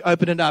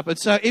open it up. And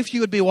so if you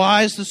would be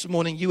wise this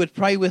morning, you would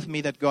pray with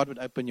me that God would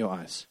open your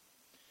eyes.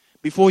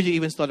 Before you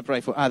even start to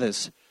pray for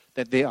others,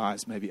 that their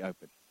eyes may be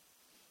open.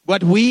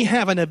 But we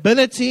have an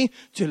ability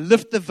to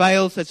lift the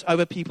veils that's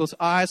over people's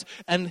eyes.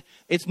 And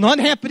it's not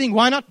happening.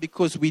 Why not?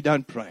 Because we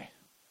don't pray.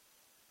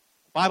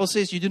 The Bible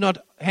says you do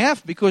not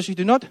have because you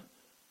do not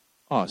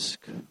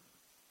ask.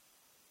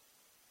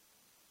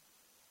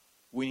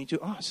 We need to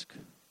ask.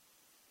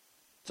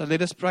 So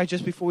let us pray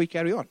just before we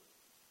carry on.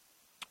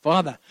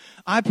 Father,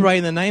 I pray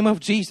in the name of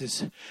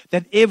Jesus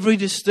that every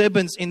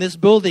disturbance in this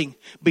building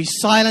be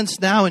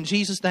silenced now in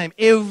Jesus' name.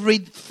 Every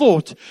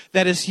thought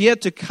that is here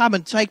to come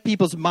and take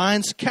people's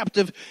minds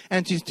captive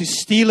and to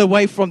steal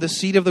away from the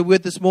seed of the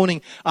word this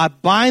morning, I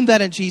bind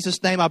that in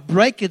Jesus' name. I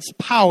break its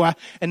power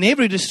and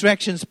every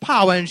distraction's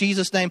power in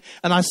Jesus' name.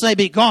 And I say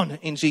be gone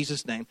in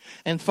Jesus' name.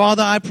 And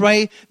Father, I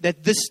pray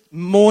that this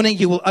morning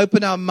you will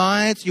open our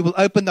minds, you will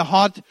open our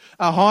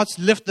hearts,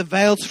 lift the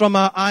veils from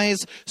our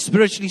eyes,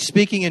 spiritually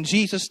speaking in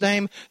Jesus'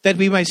 name, that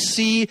we may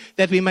see,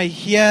 that we may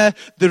hear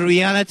the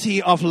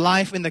reality of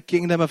life in the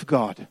kingdom of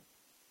God.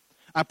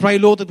 I pray,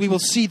 Lord, that we will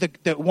see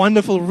the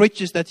wonderful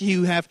riches that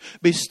you have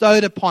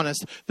bestowed upon us,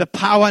 the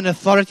power and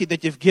authority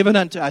that you've given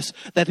unto us,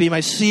 that we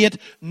may see it,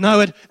 know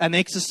it, and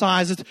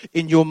exercise it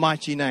in your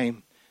mighty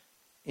name.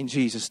 In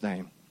Jesus'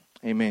 name,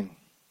 amen.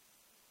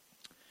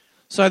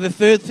 So the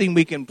third thing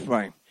we can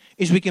pray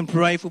is we can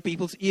pray for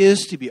people's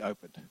ears to be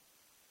opened.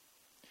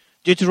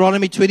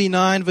 Deuteronomy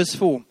 29 verse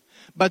 4.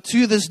 But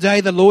to this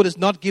day the Lord has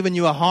not given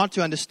you a heart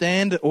to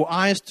understand, or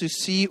eyes to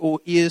see, or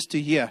ears to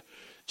hear.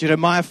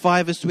 Jeremiah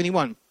 5 verse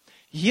 21.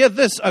 Hear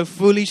this, O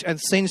foolish and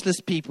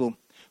senseless people,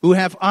 who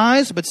have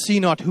eyes but see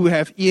not, who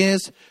have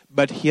ears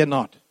but hear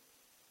not.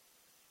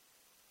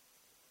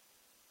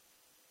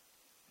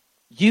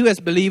 You as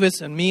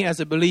believers and me as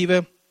a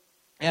believer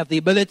have the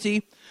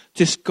ability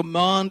to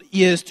command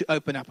ears to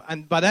open up.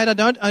 And by that I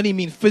don't only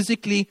mean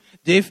physically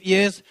deaf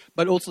ears,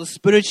 but also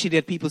spiritually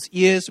that people's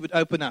ears would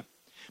open up.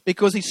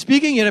 Because he's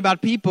speaking here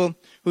about people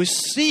who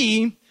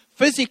see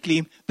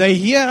physically, they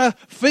hear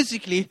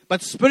physically,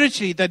 but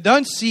spiritually they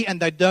don't see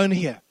and they don't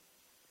hear.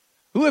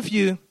 Who of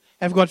you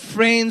have got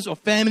friends or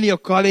family or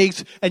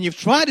colleagues and you've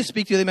tried to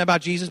speak to them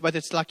about Jesus, but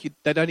it's like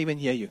they don't even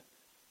hear you?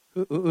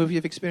 Who of you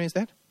have experienced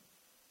that?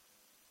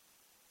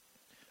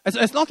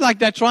 It's not like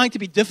they're trying to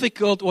be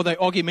difficult or they're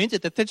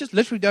argumentative. They just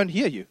literally don't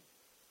hear you.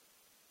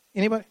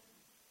 Anybody?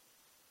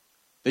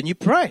 Then you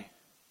pray.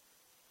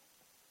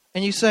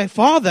 And you say,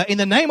 Father, in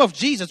the name of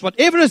Jesus,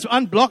 whatever is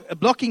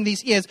blocking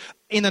these ears,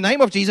 in the name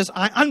of Jesus,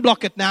 I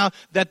unblock it now,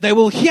 that they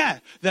will hear,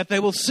 that they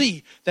will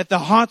see, that the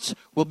hearts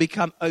will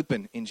become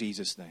open in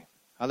Jesus' name.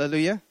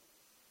 Hallelujah.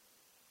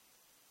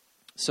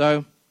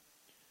 So,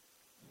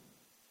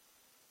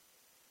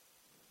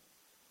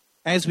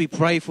 as we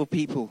pray for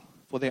people,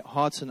 for their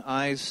hearts and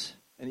eyes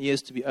and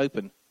ears to be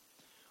open,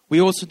 we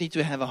also need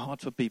to have a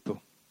heart for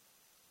people.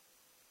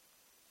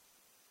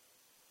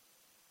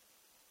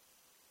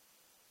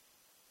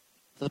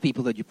 For the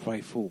people that you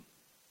pray for.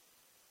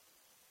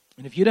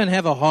 And if you don't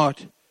have a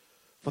heart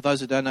for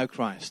those who don't know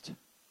Christ,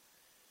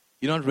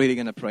 you're not really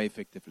going to pray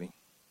effectively.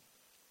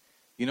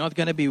 You're not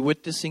going to be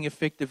witnessing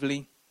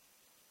effectively.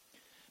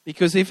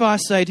 Because if I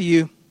say to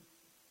you,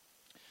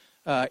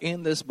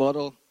 in this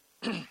bottle,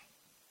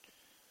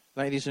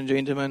 ladies and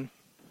gentlemen,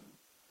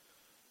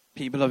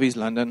 people of East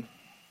London,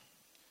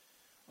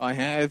 I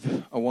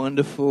have a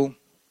wonderful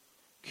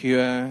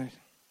cure.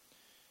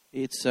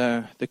 It's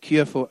the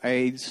cure for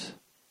AIDS,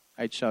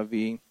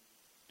 HIV.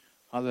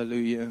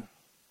 Hallelujah.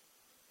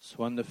 It's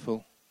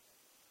wonderful.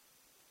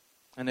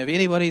 And if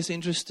anybody is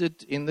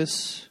interested in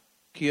this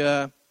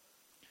cure,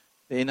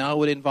 then I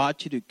would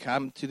invite you to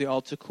come to the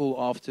altar call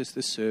after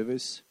the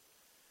service.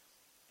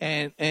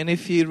 And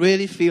if you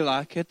really feel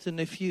like it, and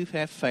if you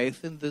have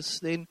faith in this,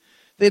 then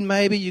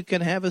maybe you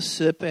can have a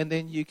sip and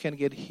then you can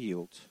get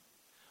healed.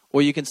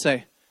 Or you can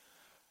say,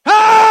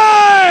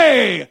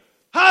 hey!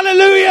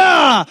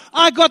 Hallelujah!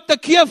 I got the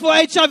cure for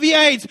HIV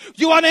AIDS.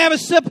 You want to have a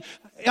sip?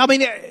 I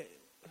mean,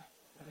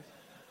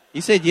 he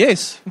said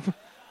yes.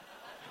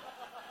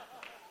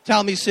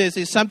 Tell me, says,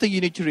 there's something you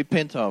need to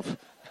repent of.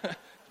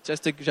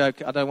 Just a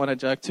joke. I don't want to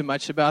joke too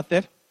much about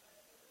that.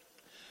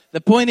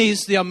 The point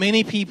is, there are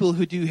many people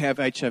who do have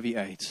HIV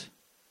AIDS.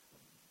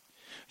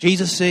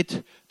 Jesus said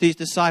to his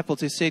disciples,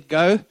 he said,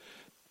 go,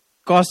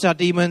 cast out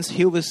demons,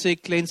 heal the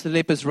sick, cleanse the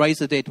lepers, raise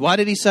the dead. Why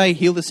did he say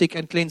heal the sick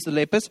and cleanse the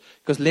lepers?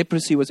 Because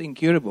leprosy was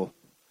incurable.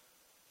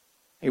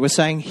 He was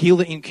saying heal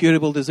the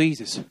incurable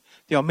diseases.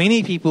 There are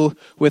many people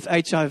with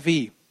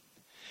HIV.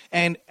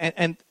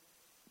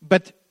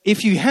 But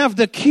if you have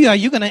the cure,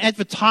 you're going to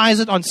advertise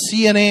it on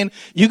CNN.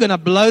 You're going to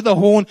blow the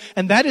horn.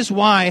 And that is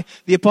why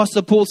the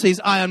Apostle Paul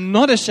says, I am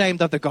not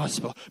ashamed of the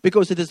gospel,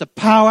 because it is the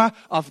power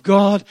of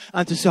God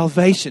unto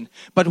salvation.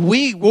 But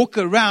we walk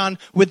around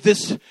with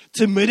this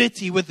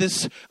timidity, with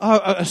this,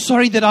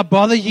 sorry that I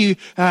bother you.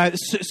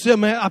 Sir,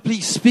 may I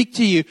please speak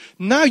to you?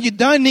 No, you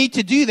don't need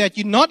to do that.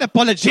 You're not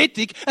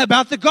apologetic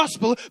about the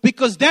gospel,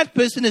 because that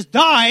person is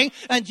dying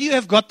and you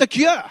have got the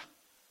cure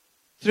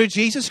through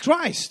Jesus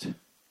Christ.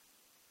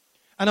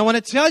 And I want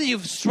to tell you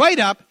straight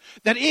up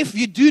that if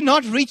you do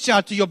not reach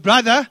out to your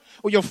brother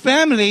or your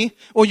family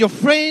or your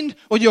friend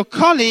or your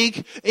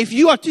colleague, if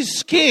you are too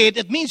scared,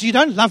 it means you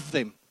don't love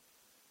them.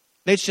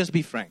 Let's just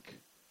be frank.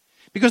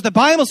 Because the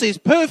Bible says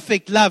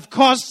perfect love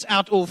casts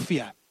out all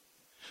fear.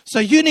 So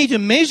you need to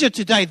measure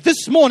today,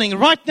 this morning,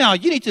 right now,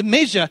 you need to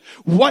measure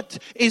what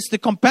is the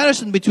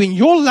comparison between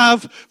your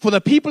love for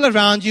the people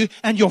around you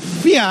and your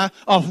fear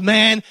of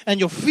man and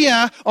your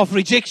fear of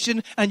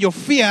rejection and your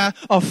fear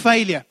of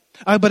failure.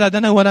 Oh, but I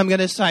don't know what I'm going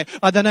to say.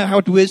 I don't know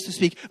how words to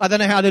speak. I don't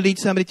know how to lead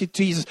somebody to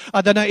Jesus. I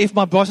don't know if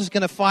my boss is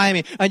going to fire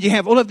me. And you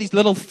have all of these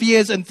little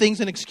fears and things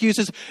and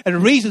excuses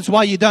and reasons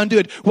why you don't do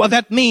it. Well,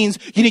 that means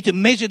you need to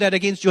measure that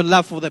against your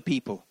love for the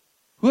people.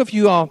 Who of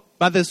you are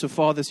mothers or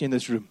fathers in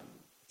this room?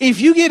 If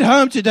you get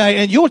home today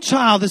and your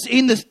child is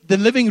in the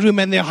living room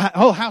and their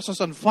whole house is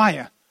on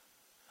fire,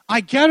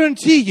 I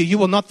guarantee you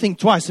will not think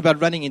twice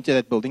about running into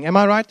that building. Am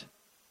I right?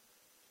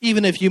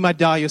 Even if you might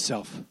die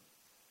yourself.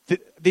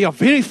 There are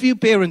very few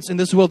parents in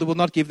this world who will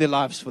not give their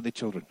lives for their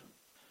children.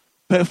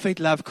 Perfect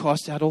love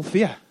casts out all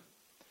fear.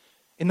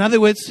 In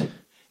other words,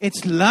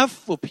 It's love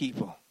for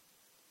people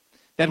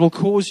that will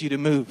cause you to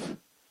move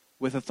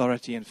with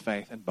authority and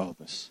faith and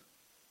boldness.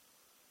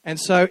 And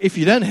so if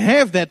you don't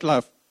have that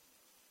love,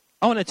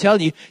 I want to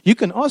tell you, you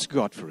can ask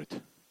God for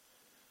it.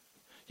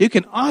 You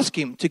can ask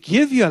Him to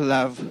give you a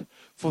love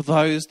for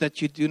those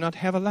that you do not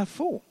have a love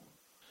for.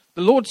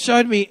 The Lord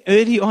showed me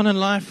early on in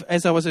life,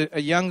 as I was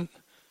a young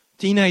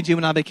teenager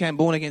when I became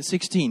born again,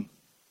 16.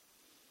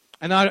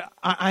 And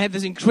I had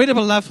this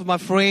incredible love for my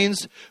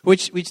friends,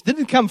 which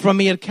didn't come from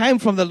me. It came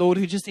from the Lord,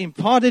 who just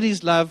imparted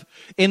His love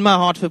in my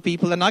heart for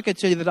people. And I can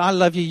tell you that I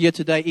love you here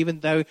today, even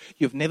though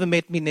you've never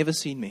met me, never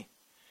seen me.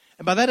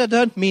 And by that I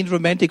don't mean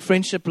romantic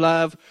friendship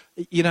love,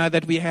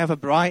 that we have a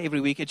braai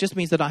every week. It just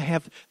means that I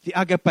have the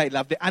agape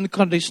love, the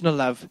unconditional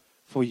love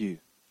for you.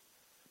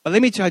 But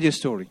let me tell you a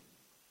story.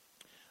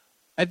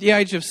 At the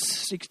age of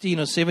 16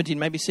 or 17,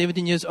 maybe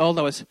 17 years old,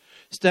 I was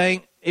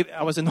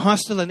in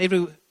hostel, and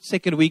every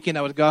second weekend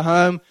I would go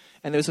home,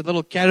 and there was a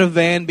little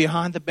caravan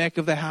behind the back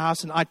of the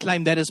house, and I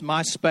claimed that as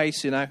my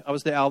space, I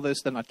was the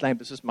eldest, and I claimed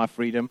this is my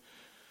freedom.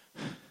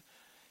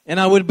 And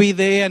I would be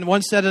there, and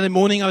one Saturday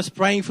morning I was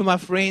praying for my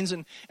friends,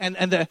 and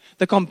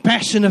the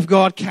compassion of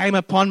God came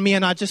upon me,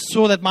 and I just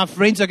saw that my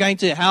friends are going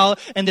to hell,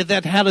 and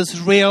that hell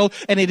is real,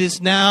 and it is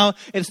now.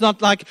 It's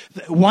not like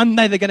one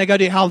day they're going to go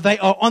to hell. They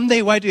are on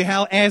their way to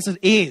hell as it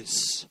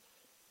is.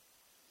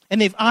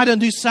 And if I don't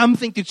do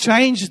something to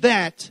change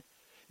that,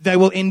 they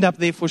will end up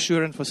there for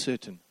sure and for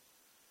certain.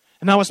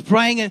 And I was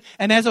praying,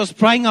 and as I was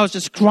praying, I was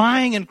just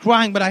crying and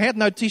crying, but I had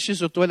no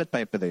tissues or toilet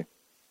paper there.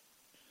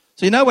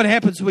 So you know what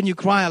happens when you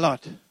cry a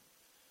lot?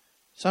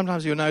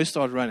 Sometimes your nose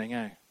starts running,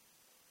 eh?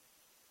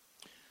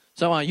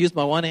 So I used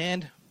my one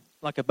hand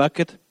like a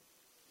bucket,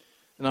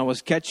 and I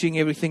was catching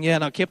everything here,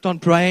 and I kept on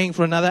praying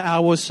for another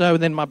hour or so,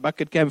 and then my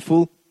bucket came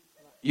full.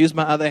 Used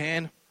my other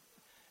hand.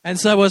 And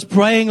so I was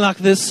praying like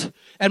this,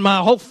 and my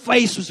whole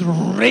face was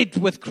red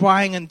with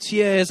crying and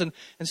tears and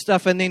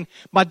stuff. And then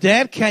my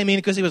dad came in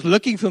because he was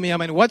looking for me. I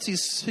mean, what's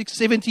his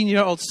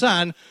 17-year-old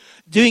son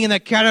doing in a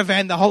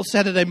caravan the whole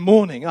Saturday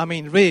morning? I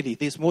mean, really,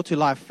 there's more to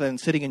life than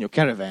sitting in your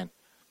caravan.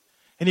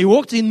 And he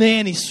walked in there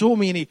and he saw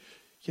me, and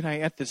he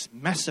had this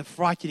massive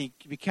fright, and he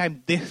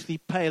became deathly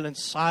pale and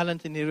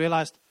silent, and he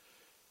realized,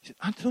 he said,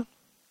 Anton,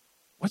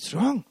 what's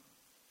wrong?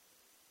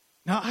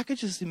 Now, I could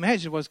just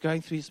imagine what's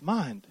going through his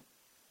mind.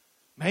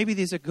 Maybe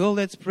there's a girl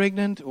that's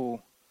pregnant,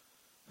 or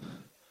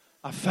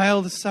I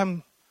failed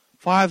some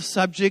 5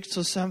 subjects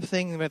or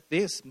something, but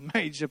there's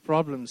major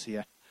problems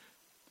here.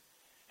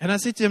 And I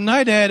said to him,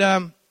 no,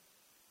 Dad,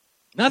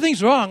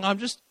 nothing's wrong. I'm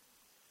just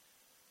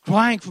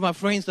crying for my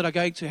friends that are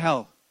going to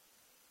hell.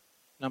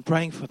 And I'm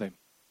praying for them.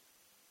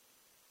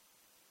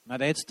 My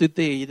dad stood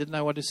there. He didn't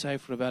know what to say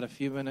for about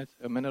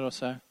a minute or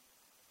so.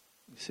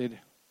 He said,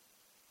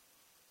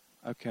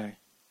 okay.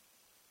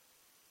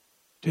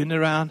 Turned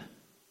around,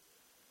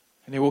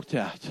 and he walked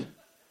out.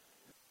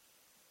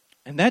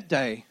 And that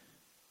day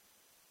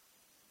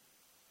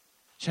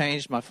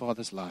changed my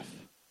father's life.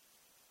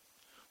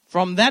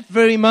 From that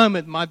very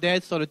moment, my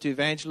dad started to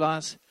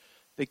evangelize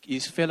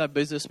his fellow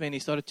businessmen. He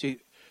started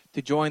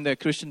to join the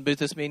Christian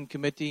Businessmen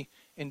Committee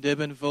in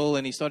Durbanville,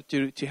 and he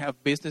started to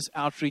have business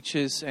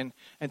outreaches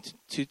and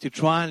to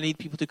try and lead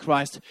people to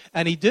Christ.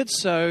 And he did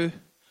so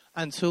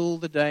until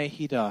the day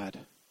he died.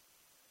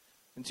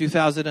 In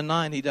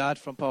 2009, he died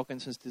from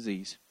Parkinson's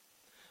disease.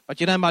 But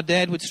my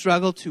dad would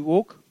struggle to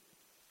walk,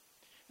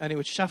 and he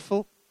would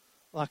shuffle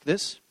like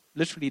this.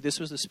 Literally, this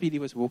was the speed he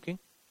was walking.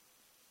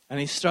 And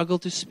he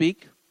struggled to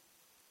speak,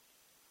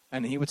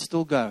 and he would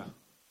still go.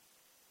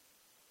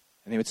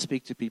 And he would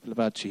speak to people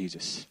about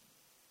Jesus.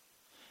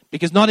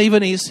 Because not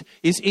even his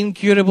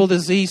incurable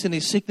disease and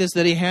his sickness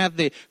that he had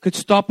there could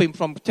stop him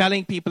from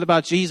telling people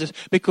about Jesus.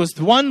 Because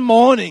one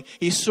morning,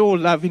 he saw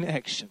love in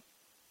action.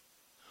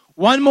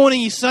 One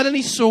morning, he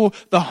suddenly saw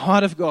the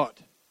heart of God.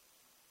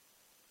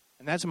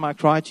 And that's my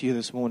cry to you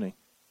this morning.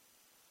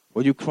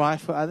 Will you cry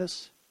for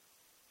others?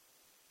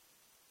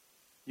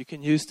 You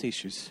can use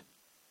tissues.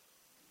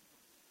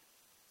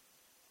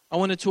 I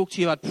want to talk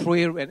to you about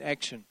prayer and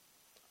action.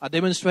 I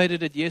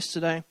demonstrated it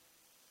yesterday.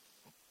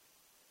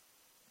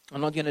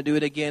 I'm not going to do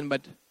it again,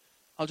 but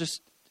I'll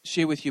just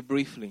share with you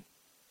briefly.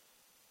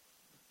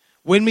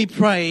 When we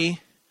pray,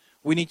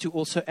 we need to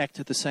also act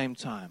at the same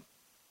time.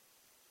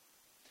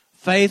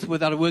 Faith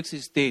without works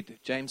is dead,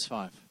 James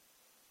 5.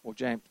 Or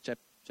James.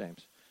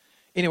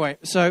 Anyway,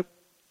 so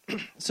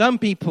some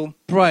people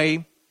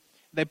pray.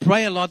 They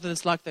pray a lot, and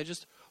it's like they're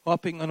just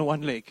hopping on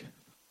one leg.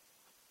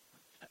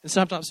 And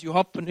sometimes you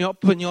hop and you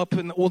hop and you hop,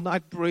 and all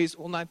night prayers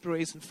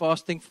and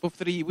fasting for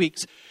 3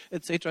 weeks,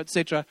 etc.,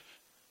 etc.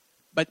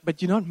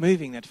 But you're not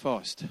moving that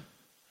fast.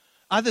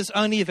 Others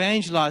only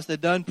evangelize, they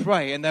don't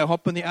pray, and they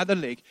hop on the other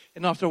leg.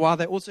 And after a while,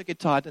 they also get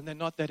tired, and they're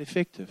not that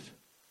effective.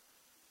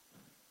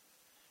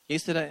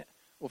 Yesterday,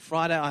 or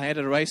Friday, I had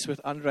a race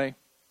with Andre.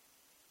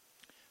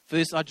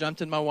 First, I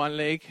jumped in my one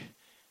leg,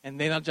 and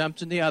then I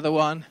jumped in the other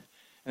one,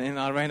 and then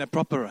I ran a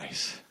proper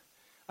race.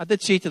 I did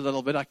cheat a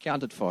little bit. I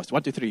counted fast.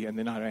 1, 2, 3, and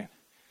then I ran.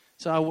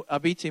 So I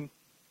beat him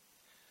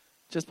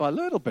just by a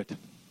little bit.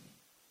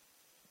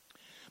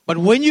 But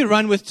when you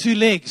run with 2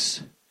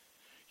 legs,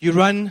 you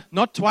run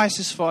not twice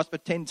as fast,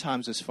 but 10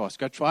 times as fast.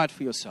 Go try it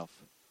for yourself.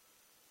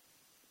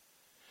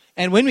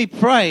 And when we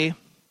pray,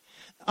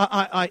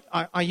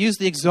 I use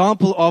the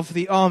example of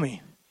the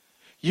army.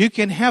 You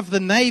can have the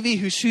Navy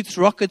who shoots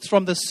rockets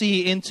from the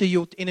sea into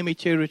your enemy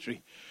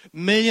territory.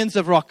 Millions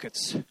of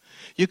rockets.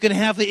 You can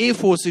have the Air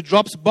Force who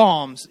drops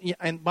bombs.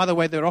 And by the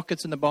way, the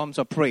rockets and the bombs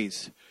are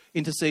praise,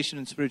 intercession,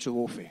 and spiritual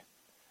warfare.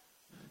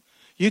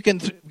 You can,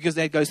 because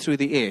that goes through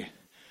the air.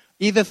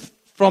 Either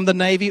from the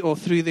Navy or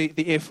through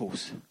the Air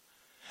Force.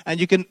 And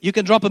you can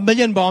drop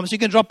 1,000,000 bombs. You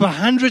can drop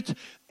 100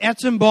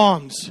 atom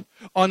bombs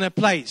on a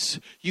place.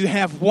 You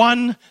have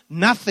won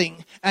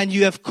nothing, and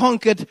you have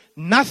conquered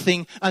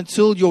nothing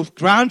until your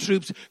ground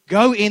troops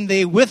go in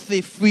there with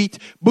their feet,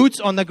 boots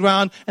on the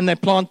ground, and they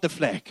plant the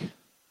flag.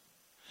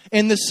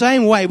 In the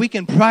same way, we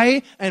can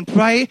pray and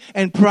pray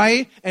and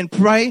pray and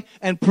pray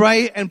and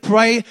pray and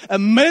pray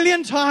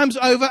 1,000,000 times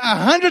over,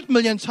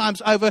 100,000,000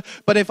 times over.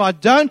 But if I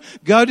don't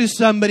go to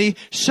somebody,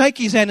 shake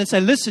his hand and say,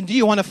 listen, do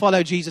you want to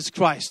follow Jesus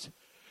Christ?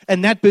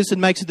 And that person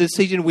makes a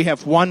decision, we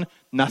have won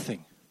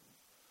nothing.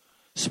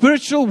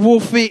 Spiritual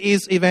warfare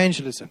is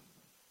evangelism.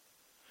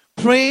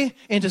 Prayer,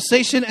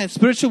 intercession, and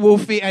spiritual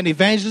warfare and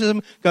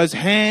evangelism goes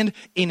hand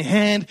in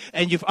hand.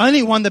 And you've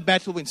only won the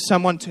battle when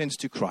someone turns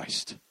to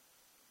Christ.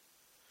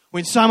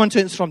 When someone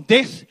turns from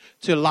death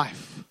to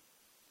life.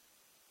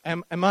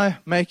 Am I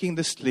making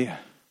this clear?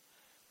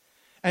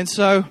 And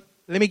so,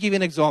 let me give you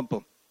an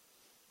example.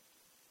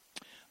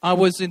 I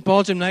was in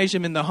Paul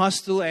Gymnasium in the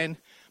hostel, and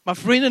my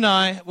friend and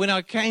I, when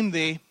I came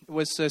there, it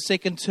was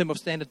second term of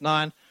Standard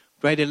 9,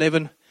 grade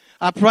 11.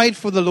 I prayed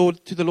to the Lord,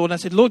 and I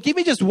said, Lord, give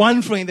me just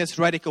one friend that's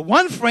radical.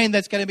 One friend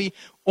that's going to be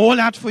all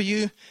out for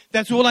you.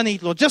 That's all I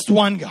need, Lord. Just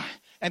one guy.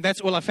 And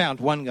that's all I found,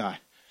 one guy.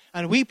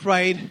 And we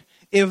prayed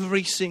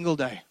every single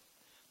day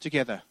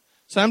together.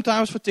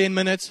 Sometimes for 10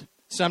 minutes,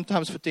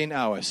 sometimes for 10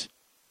 hours.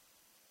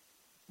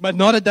 But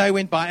not a day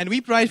went by. And we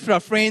prayed for our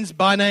friends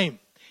by name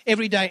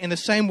every day in the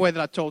same way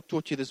that I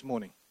taught you this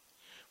morning.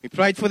 We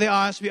prayed for their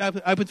eyes, we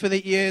opened for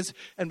their ears,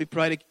 and we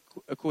prayed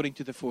according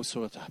to the 4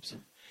 soil types.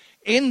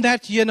 In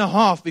that year and a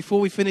half,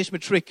 before we finished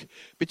matric,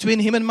 between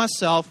him and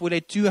myself, we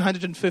led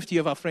 250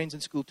 of our friends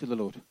in school to the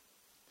Lord.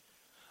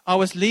 I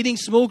was leading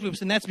small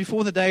groups, and that's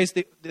before the days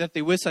that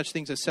there were such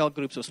things as cell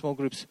groups or small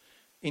groups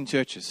in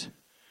churches.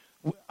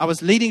 I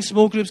was leading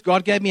small groups.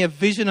 God gave me a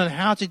vision on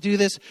how to do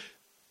this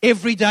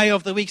every day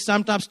of the week,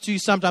 sometimes 2,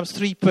 sometimes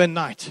 3 per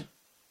night.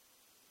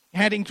 I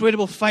had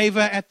incredible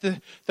favor at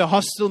the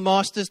hostel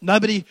masters.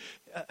 Nobody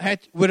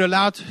were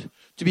allowed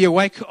to be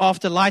awake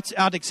after lights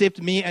out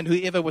except me and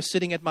whoever was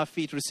sitting at my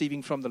feet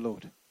receiving from the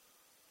Lord.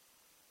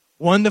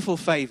 Wonderful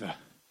favor.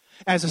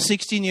 As a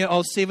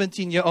 16-year-old,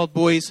 17-year-old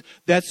boys,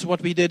 that's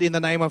what we did in the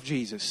name of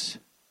Jesus.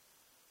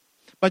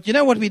 But you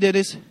know what we did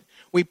is,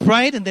 we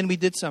prayed and then we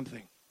did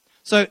something.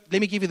 So let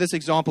me give you this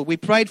example. We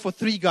prayed for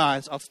 3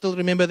 guys. I'll still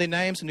remember their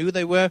names and who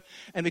they were.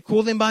 And we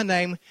called them by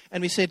name.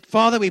 And we said,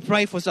 Father, we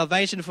pray for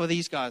salvation for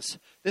these guys.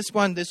 This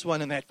one,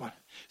 and that one.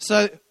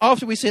 So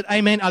after we said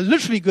amen, I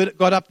literally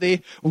got up there,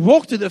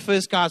 walked to the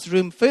first guy's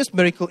room. First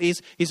miracle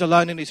is he's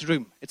alone in his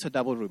room. It's a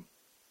double room.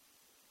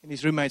 And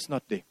his roommate's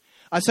not there.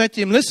 I said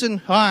to him, listen,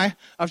 hi,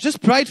 I've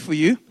just prayed for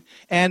you.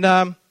 And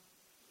I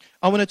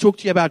want to talk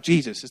to you about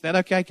Jesus. Is that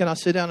okay? Can I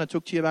sit down and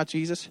talk to you about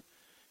Jesus?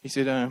 He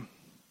said,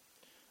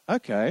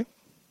 okay.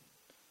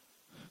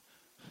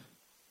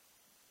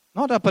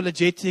 Not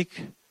apologetic.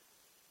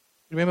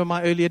 Remember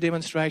my earlier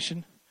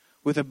demonstration?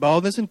 With a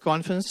boldness and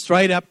confidence,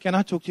 straight up, can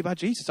I talk to you about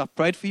Jesus? I've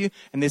prayed for you,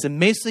 and there's a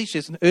message,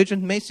 there's an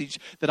urgent message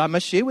that I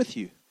must share with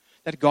you,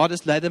 that God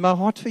has laid in my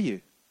heart for you.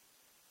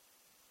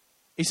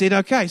 He said,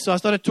 okay. So I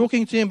started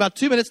talking to him. About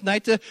 2 minutes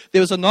later,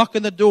 there was a knock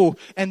on the door,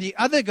 and the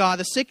other guy,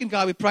 the second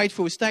guy we prayed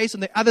for, who stays on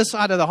the other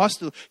side of the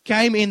hostel,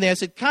 came in there and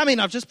said, come in,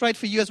 I've just prayed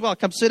for you as well.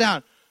 Come sit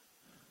down.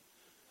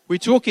 We're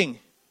talking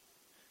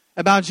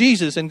about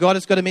Jesus, and God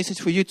has got a message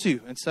for you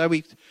too. And so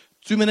we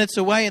 2 minutes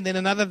away, and then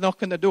another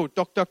knock on the door.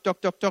 Knock, knock,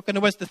 knock, knock, knock. And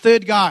it was the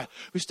third guy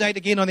who stayed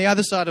again on the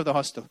other side of the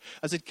hostel.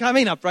 I said, come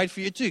in, I prayed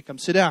for you too. Come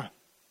sit down.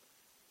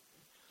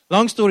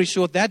 Long story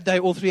short, that day,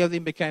 all 3 of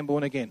them became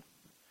born again.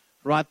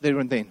 Right there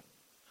and then.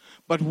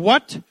 But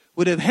what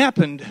would have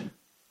happened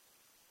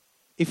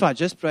if I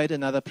just prayed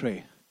another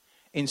prayer?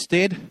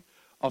 Instead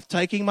of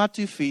taking my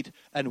 2 feet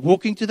and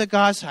walking to the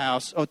guy's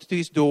house or to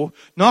his door,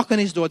 knock on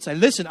his door and say,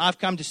 listen, I've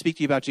come to speak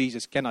to you about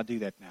Jesus. Can I do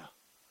that now?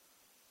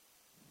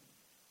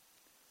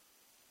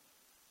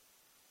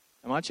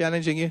 Am I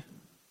challenging you?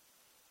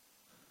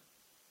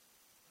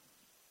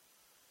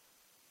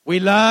 We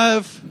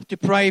love to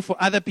pray for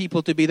other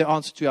people to be the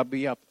answer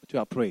to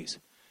our prayers.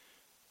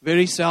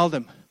 Very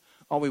seldom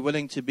are we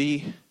willing to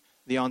be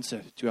the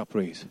answer to our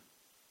prayers.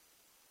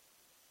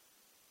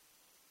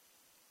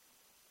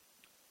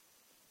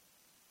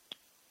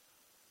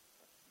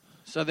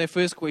 So the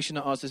first question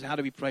I asked is, how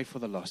do we pray for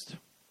the lost?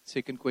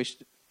 Second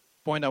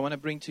point I want to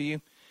bring to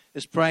you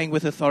is praying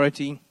with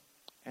authority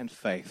and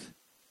faith.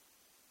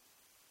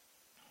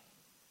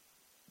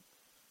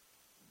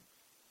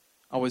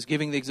 I was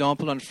giving the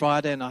example on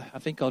Friday, and I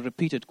think I'll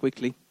repeat it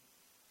quickly.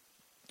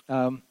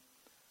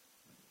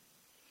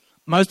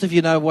 Most of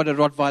you know what a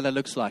Rottweiler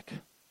looks like.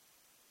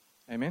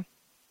 Amen?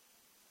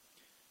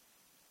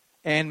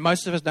 And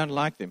most of us don't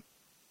like them.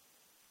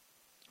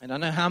 And I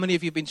don't know how many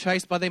of you have been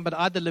chased by them, but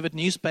I delivered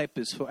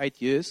newspapers for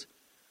 8 years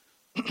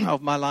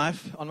of my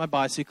life on my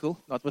bicycle,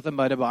 not with a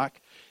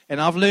motorbike. And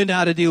I've learned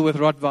how to deal with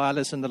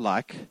Rottweilers and the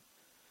like.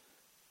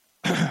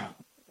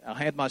 I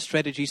had my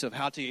strategies of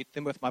how to hit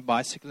them with my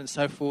bicycle and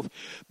so forth.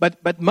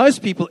 But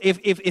most people,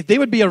 if there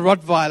would be a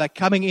Rottweiler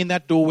coming in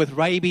that door with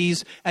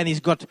rabies and he's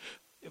got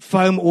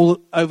foam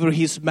all over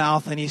his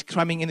mouth and he's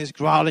coming in, he's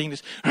growling,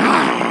 this,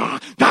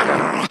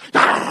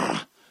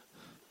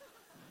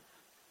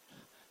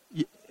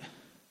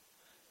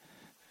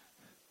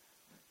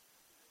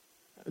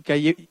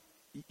 okay,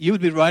 you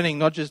would be running,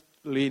 not just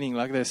leaning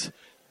like this.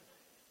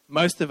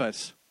 Most of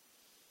us.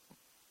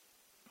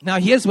 Now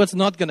here's what's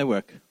not going to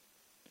work.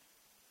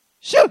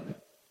 Shoo!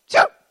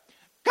 Shoo!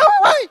 Go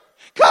away!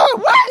 Go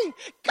away!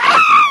 Go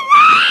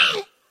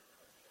away!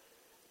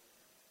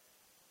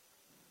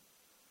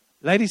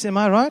 Ladies, am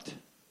I right?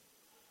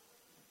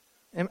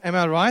 Am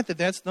I right that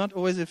that's not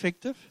always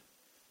effective?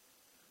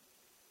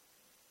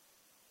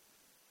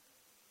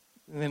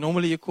 And then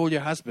normally you call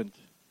your husband.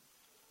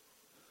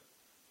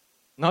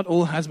 Not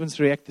all husbands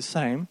react the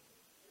same.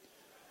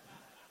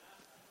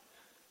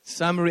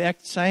 Some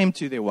react the same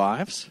to their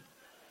wives.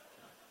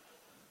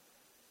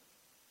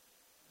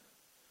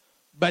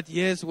 But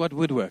here's what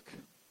would work.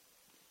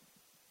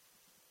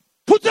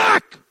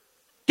 Putak!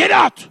 Get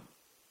out!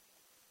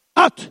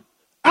 Out!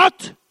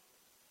 Out!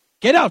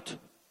 Get out!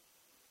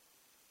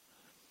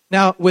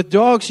 Now, with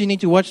dogs, you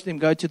need to watch them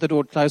go to the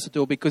door, close the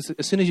door, because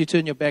as soon as you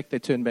turn your back, they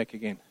turn back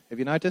again. Have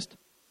you noticed?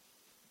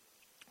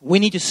 We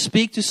need to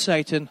speak to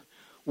Satan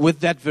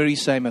with that very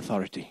same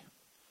authority.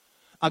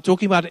 I'm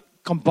talking about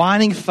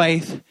combining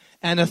faith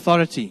and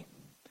authority.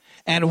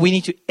 And we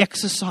need to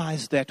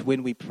exercise that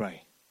when we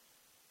pray.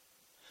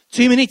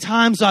 Too many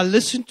times I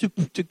listen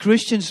to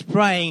Christians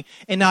praying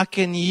and I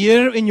can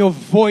hear in your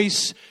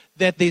voice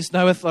that there's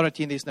no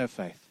authority and there's no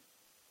faith.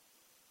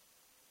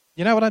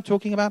 You know what I'm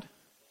talking about?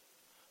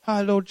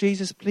 Oh, Lord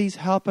Jesus, please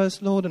help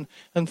us, Lord.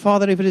 And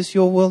Father, if it is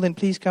your will, then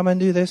please come and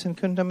do this and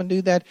come and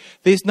do that.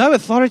 There's no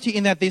authority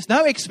in that. There's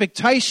no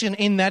expectation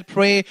in that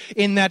prayer,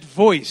 in that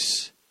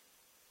voice.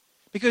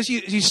 Because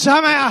you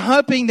somehow are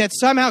hoping that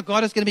somehow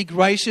God is going to be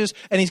gracious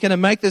and He's going to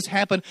make this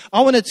happen. I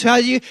want to tell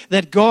you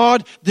that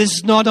God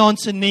does not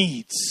answer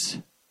needs.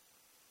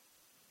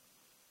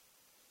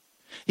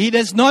 He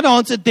does not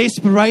answer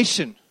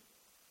desperation.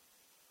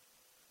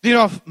 There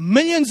are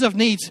millions of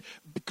needs,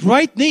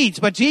 great needs,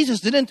 but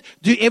Jesus didn't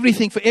do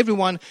everything for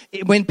everyone.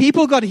 When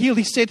people got healed,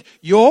 He said,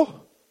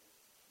 your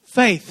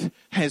faith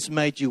has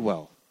made you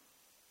well.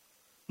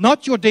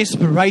 Not your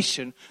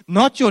desperation,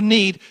 not your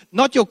need,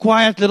 not your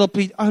quiet little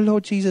plea, oh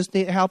Lord Jesus,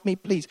 help me,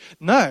 please.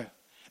 No.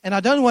 And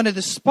I don't want to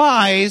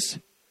despise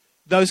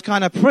those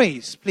kind of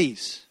prayers,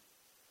 please.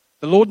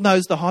 The Lord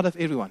knows the heart of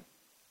everyone.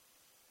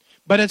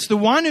 But it's the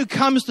one who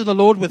comes to the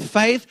Lord with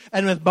faith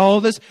and with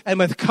boldness and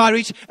with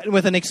courage and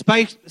with an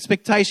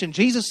expectation.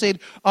 Jesus said,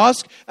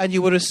 ask and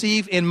you will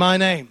receive in my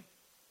name.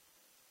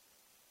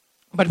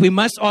 But we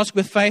must ask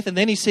with faith. And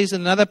then He says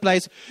in another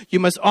place, you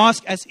must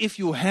ask as if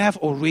you have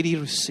already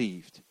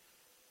received.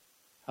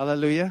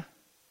 Hallelujah.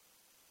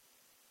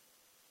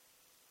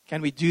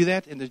 Can we do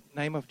that in the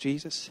name of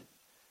Jesus?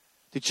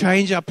 To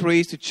change our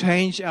prayers, to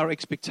change our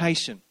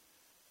expectation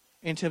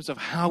in terms of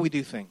how we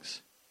do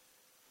things.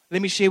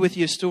 Let me share with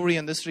you a story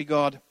in this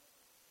regard.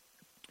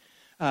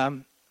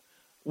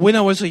 When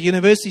I was a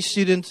university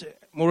student,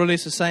 more or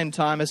less the same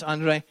time as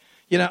Andre,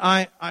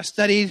 I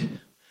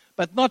studied,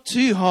 but not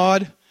too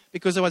hard,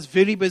 because I was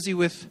very busy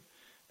with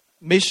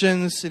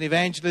missions and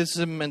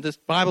evangelism and this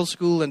Bible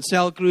school and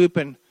cell group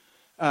and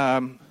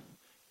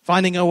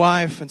finding a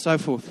wife and so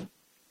forth.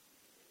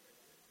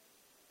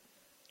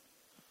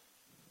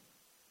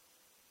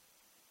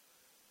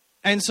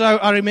 And so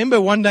I remember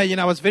one day,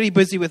 I was very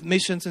busy with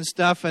missions and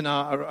stuff, and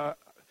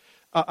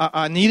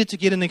I needed to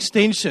get an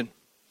extension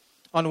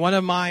on one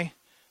of my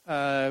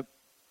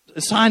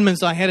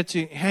assignments I had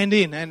to hand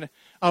in. And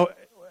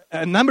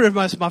a number of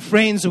my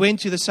friends went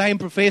to the same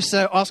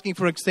professor asking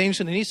for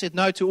extension, and he said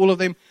no to all of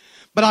them.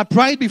 But I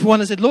prayed before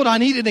and I said, Lord, I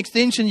need an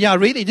extension. Yeah, I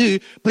really do.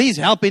 Please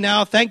help me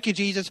now. Thank you,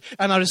 Jesus.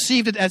 And I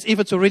received it as if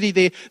it's already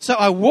there. So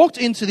I walked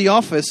into the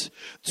office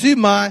to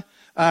my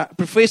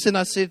professor and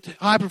I said,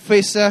 hi,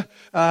 Professor.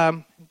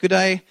 Good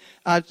day.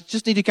 I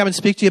just need to come and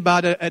speak to you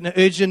about an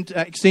urgent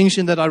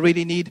extension that I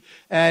really need.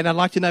 And I'd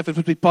like to know if it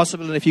would be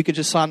possible and if you could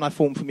just sign my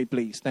form for me,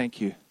 please. Thank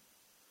you.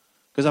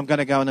 Because I'm going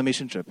to go on a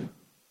mission trip. He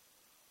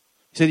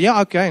said, yeah,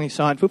 okay. And he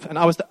signed. And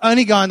I was the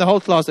only guy in the whole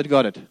class that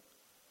got it.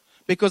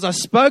 Because I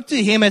spoke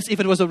to him as if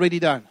it was already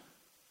done.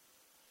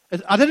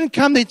 I didn't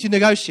come there to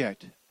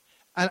negotiate.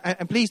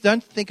 And please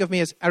don't think of me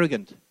as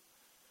arrogant.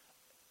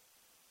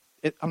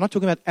 I'm not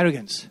talking about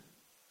arrogance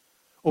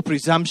or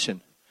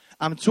presumption.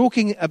 I'm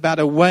talking about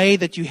a way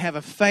that you have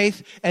a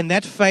faith, and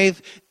that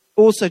faith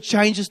also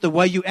changes the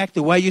way you act,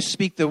 the way you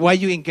speak, the way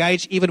you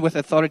engage, even with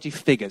authority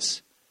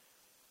figures.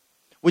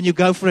 when you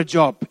go for a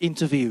job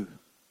interview.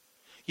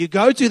 You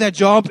go to that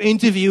job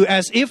interview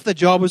as if the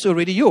job was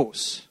already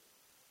yours.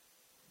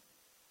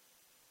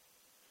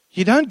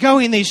 You don't go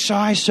in there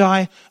shy.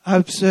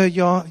 Oh, sir,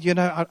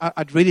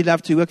 I'd really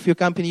love to work for your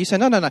company. You say,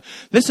 no.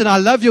 Listen, I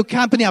love your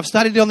company. I've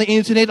studied it on the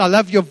internet. I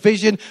love your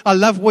vision. I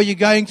love where you're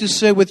going to,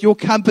 sir, with your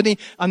company.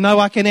 I know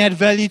I can add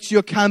value to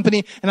your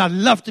company, and I'd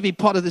love to be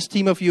part of this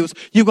team of yours.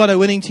 You've got a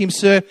winning team,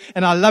 sir,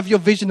 and I love your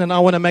vision, and I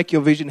want to make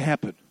your vision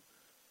happen.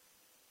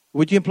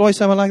 Would you employ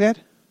someone like that?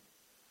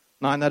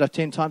 9 out of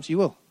 10 times you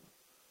will.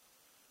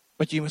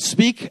 But you must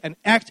speak and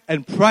act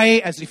and pray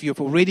as if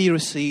you've already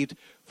received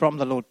from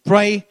the Lord.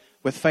 Pray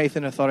with faith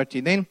and authority.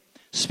 Then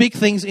speak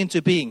things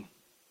into being.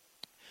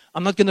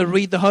 I'm not going to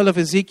read the whole of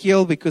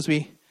Ezekiel because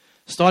we're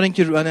starting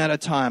to run out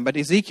of time. But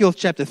Ezekiel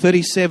chapter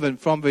 37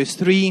 from verse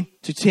 3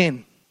 to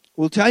 10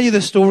 will tell you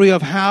the story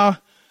of how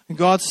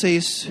God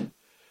says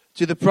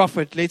to the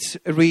prophet. Let's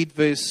read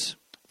verse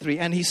 3.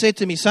 And he said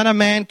to me, Son of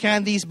man,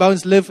 can these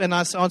bones live? And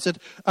I answered,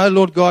 O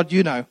Lord God,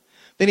 you know.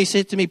 Then he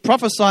said to me,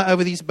 prophesy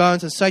over these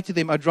bones and say to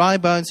them, O dry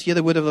bones, hear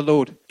the word of the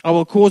Lord. I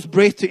will cause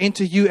breath to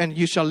enter you and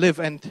you shall live.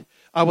 And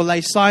I will lay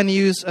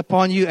sinews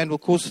upon you and will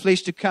cause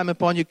flesh to come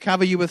upon you,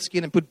 cover you with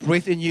skin and put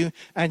breath in you,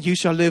 and you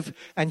shall live,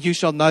 and you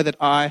shall know that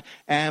I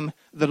am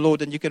the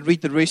Lord. And you can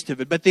read the rest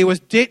of it. But there was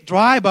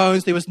dry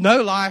bones, there was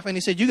no life, and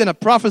he said, you're going to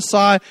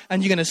prophesy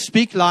and you're going to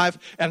speak life,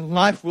 and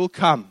life will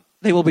come.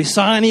 There will be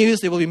sinews,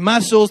 there will be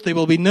muscles, there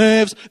will be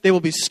nerves, there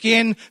will be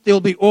skin, there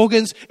will be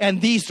organs, and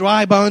these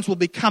dry bones will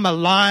become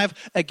alive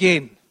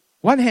again.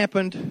 What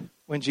happened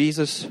when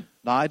Jesus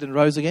died and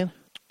rose again?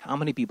 How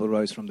many people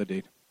rose from the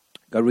dead?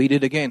 Go read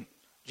it again.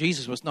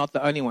 Jesus was not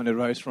the only one who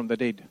rose from the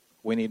dead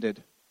when he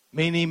did.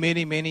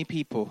 Many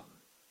people,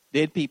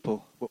 dead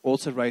people, were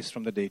also raised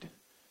from the dead,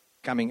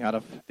 coming out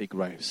of their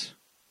graves.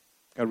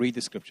 Go read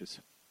the scriptures.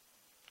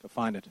 Go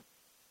find it.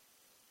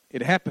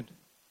 It happened.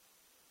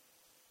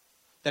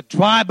 That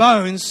dry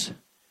bones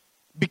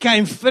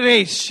became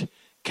fresh,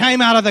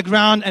 came out of the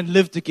ground and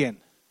lived again.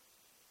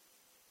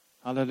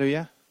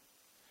 Hallelujah.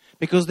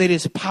 Because there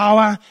is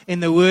power in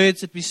the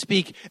words that we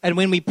speak. And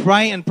when we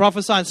pray and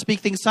prophesy and speak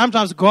things,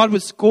 sometimes God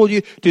will call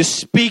you to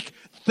speak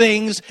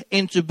things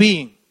into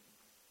being.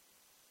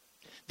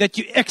 That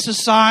you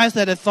exercise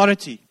that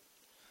authority.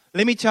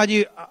 Let me tell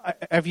you,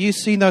 have you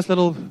seen those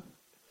little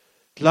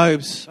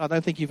globes? I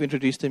don't think you've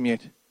introduced them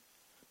yet.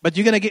 But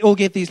you're going to all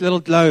get these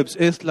little globes,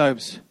 earth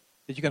globes,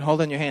 that you can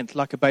hold in your hand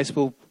like a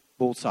baseball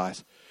ball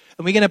size.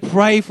 And we're going to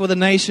pray for the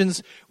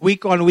nations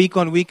week on week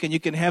on week, and you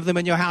can have them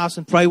in your house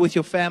and pray with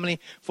your family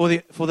for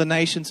the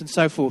nations and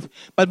so forth.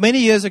 But many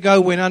years ago,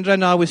 when Andre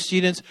and I were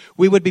students,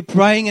 we would be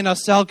praying in our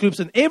cell groups,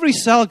 and every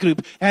cell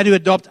group had to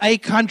adopt a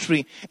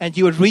country, and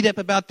you would read up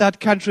about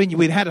that country, and you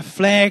would have a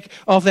flag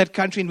of that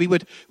country, and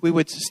we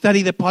would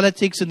study the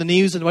politics and the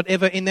news and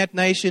whatever in that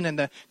nation and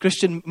the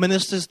Christian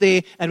ministers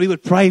there, and we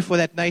would pray for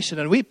that nation.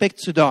 And we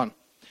picked Sudan.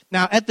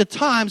 Now, at the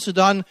time,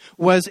 Sudan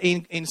was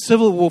in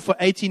civil war for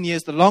 18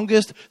 years, the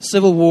longest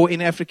civil war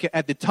in Africa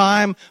at the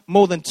time.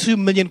 More than 2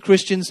 million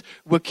Christians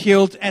were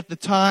killed at the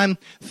time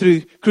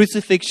through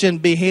crucifixion,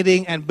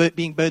 beheading, and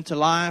being burnt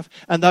alive.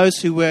 And those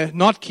who were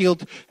not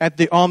killed had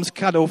their arms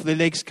cut off, their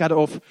legs cut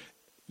off.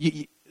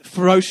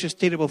 Ferocious,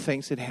 terrible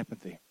things that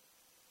happened there.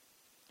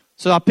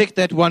 So I picked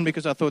that one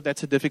because I thought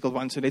that's a difficult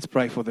one, so let's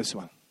pray for this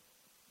one.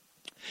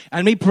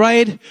 And we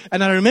prayed,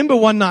 and I remember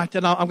one night,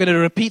 and I'm going to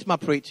repeat my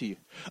prayer to you.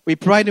 We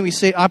prayed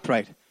and I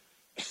prayed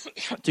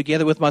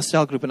together with my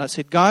cell group, and I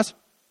said, guys,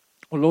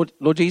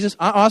 Lord Jesus,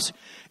 I ask,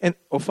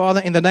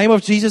 Father, in the name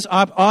of Jesus,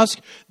 I ask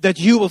that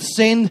you will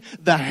send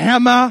the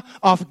hammer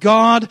of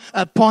God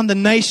upon the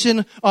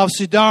nation of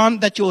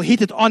Sudan, that you will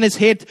hit it on its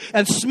head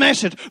and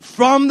smash it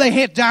from the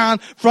head down,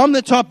 from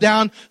the top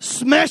down,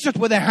 smash it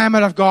with the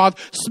hammer of God,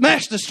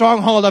 smash the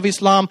stronghold of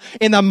Islam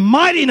in the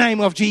mighty name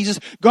of Jesus.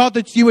 God,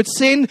 that you would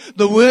send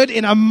the word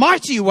in a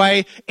mighty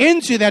way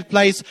into that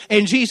place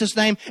in Jesus'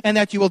 name, and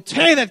that you will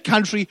tear that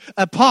country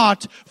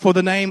apart for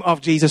the name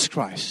of Jesus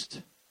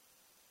Christ.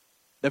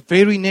 The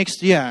very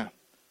next year,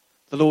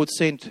 the Lord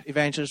sent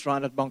Evangelist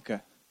Reinhard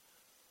Bonke.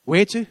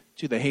 Where to?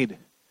 To the head.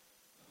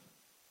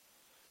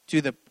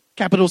 To the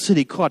capital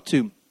city,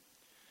 Khartoum.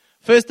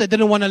 First, they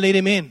didn't want to let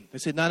him in. They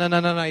said, no,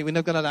 we're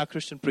not going to allow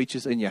Christian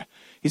preachers in here.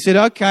 He said,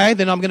 okay,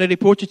 then I'm going to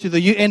report you to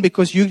the UN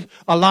because you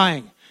are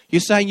lying.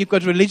 You're saying you've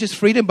got religious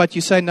freedom, but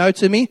you say no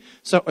to me,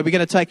 so we're going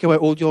to take away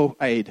all your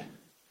aid.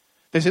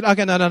 They said,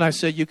 okay, no,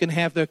 sir, you can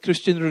have the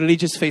Christian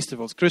religious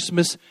festivals,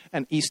 Christmas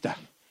and Easter.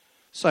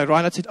 So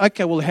Reinhard said,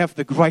 okay, we'll have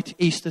the great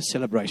Easter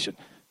celebration,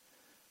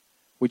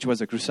 which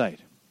was a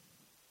crusade.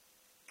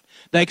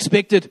 They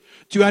expected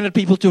 200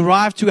 people to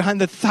arrive.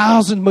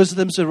 200,000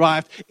 Muslims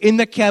arrived in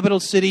the capital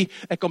city,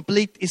 a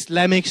complete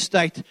Islamic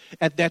state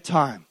at that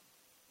time.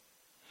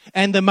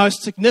 And the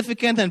most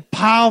significant and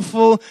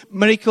powerful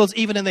miracles,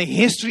 even in the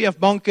history of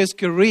Bonke's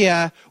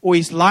career or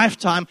his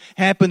lifetime,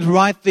 happened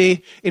right there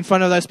in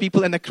front of those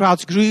people. And the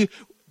crowds grew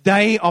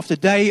day after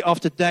day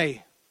after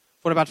day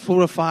for about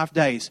 4 or 5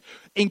 days.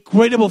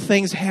 Incredible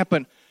things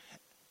happened.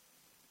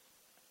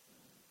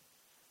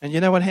 And you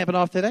know what happened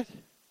after that?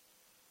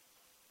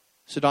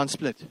 Sudan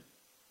split,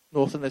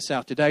 north and the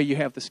south. Today you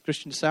have this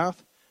Christian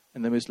south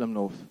and the Muslim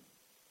north.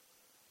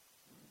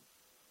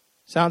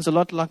 Sounds a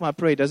lot like my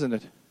prayer, doesn't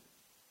it?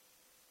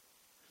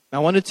 Now,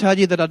 I want to tell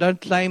you that I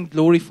don't claim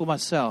glory for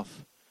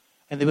myself.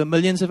 And there were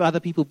millions of other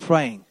people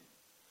praying.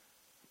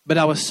 But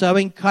I was so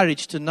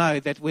encouraged to know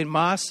that when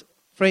my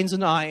friends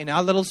and I in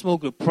our little small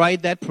group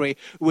prayed that prayer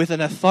with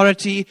an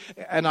authority,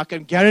 and I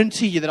can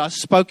guarantee you that I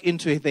spoke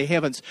into the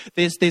heavens.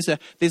 There's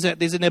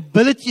an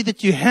ability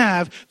that you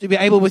have to be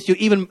able with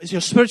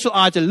your spiritual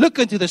eye to look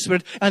into the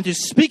Spirit and to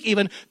speak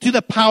even to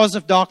the powers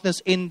of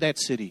darkness in that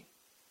city.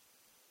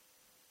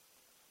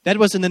 That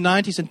was in the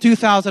 90s. In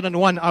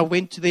 2001, I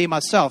went to there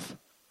myself.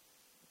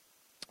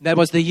 That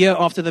was the year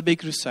after the big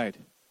crusade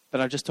that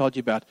I just told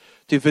you about,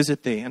 to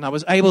visit there. And I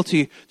was able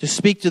to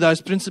speak to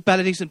those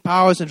principalities and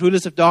powers and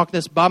rulers of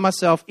darkness by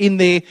myself in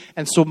there,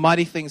 and saw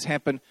mighty things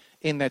happen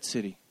in that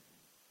city.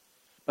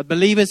 But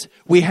believers,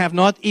 we have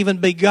not even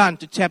begun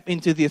to tap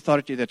into the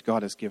authority that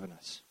God has given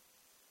us.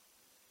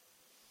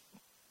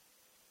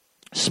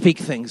 Speak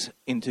things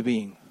into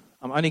being.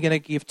 I'm only going to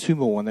give 2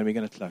 more and then we're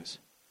going to close.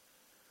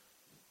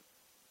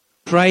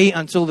 Pray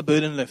until the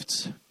burden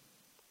lifts.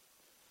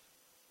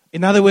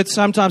 In other words,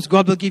 sometimes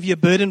God will give you a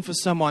burden for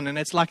someone, and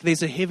it's like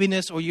there's a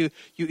heaviness, or you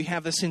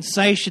have the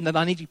sensation that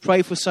I need to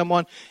pray for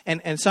someone.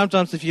 And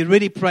sometimes if you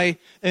really pray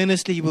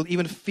earnestly, you will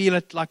even feel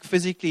it like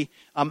physically.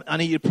 I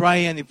need you to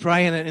pray, and you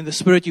pray, and in the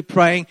Spirit you're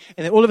praying.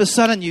 And then all of a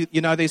sudden, you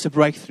know there's a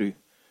breakthrough.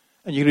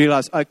 And you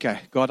realize, okay,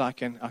 God, I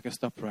can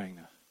stop praying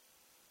now.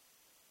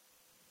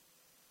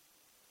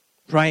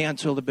 Pray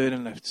until the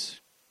burden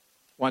lifts.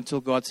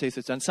 Until God says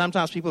it's done.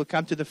 Sometimes people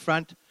come to the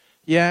front,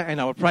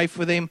 and I will pray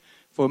for them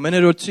for a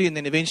minute or two, and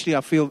then eventually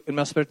I feel in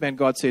my spirit, man,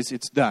 God says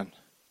it's done.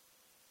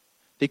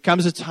 There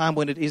comes a time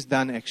when it is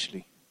done,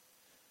 actually,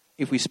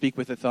 if we speak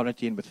with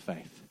authority and with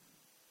faith.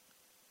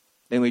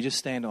 Then we just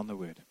stand on the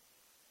word.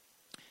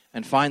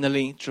 And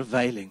finally,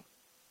 travailing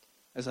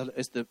is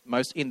the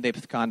most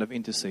in-depth kind of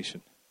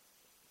intercession.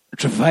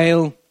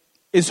 Travail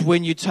is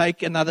when you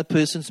take another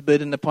person's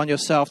burden upon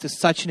yourself to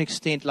such an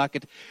extent like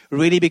it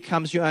really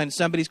becomes your own.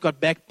 Somebody's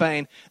got back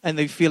pain and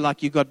they feel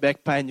like you've got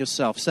back pain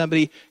yourself.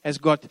 Somebody has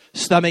got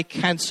stomach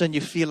cancer and you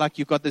feel like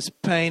you've got this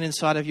pain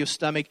inside of your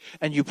stomach,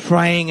 and you're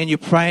praying and you're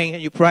praying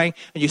and you're praying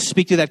and you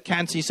speak to that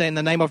cancer. You say, in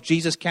the name of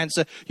Jesus,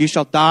 cancer, you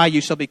shall die, you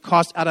shall be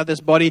cast out of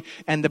this body,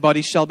 and the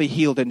body shall be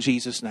healed in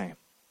Jesus' name.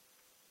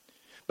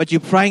 But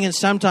you're praying, and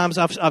sometimes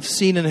I've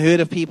seen and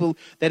heard of people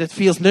that it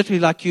feels literally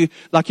like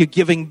you're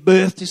giving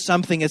birth to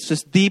something. It's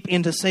this deep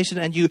intercession,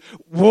 and you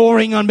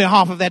warring on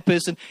behalf of that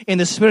person in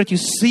the Spirit. You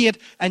see it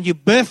and you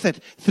birth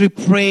it through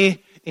prayer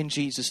in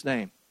Jesus'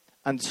 name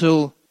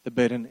until the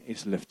burden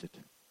is lifted.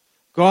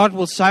 God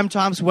will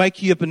sometimes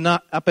wake you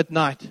up at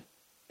night,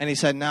 and He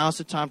said, now's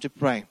the time to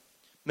pray.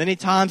 Many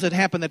times it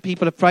happened that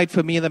people have prayed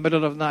for me in the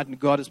middle of the night, and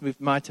God has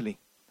moved mightily.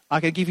 I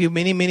can give you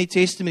many, many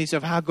testimonies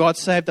of how God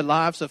saved the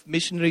lives of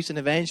missionaries and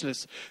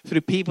evangelists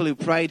through people who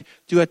prayed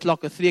 2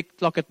 o'clock or 3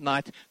 o'clock at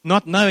night,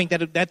 not knowing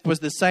that that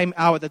was the same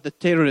hour that the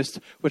terrorists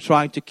were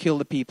trying to kill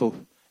the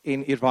people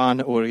in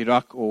Iran or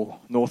Iraq or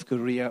North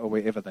Korea or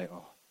wherever they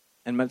are.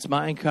 And it's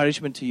my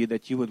encouragement to you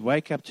that you would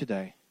wake up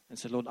today and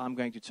say, Lord, I'm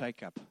going to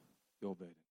take up your burden.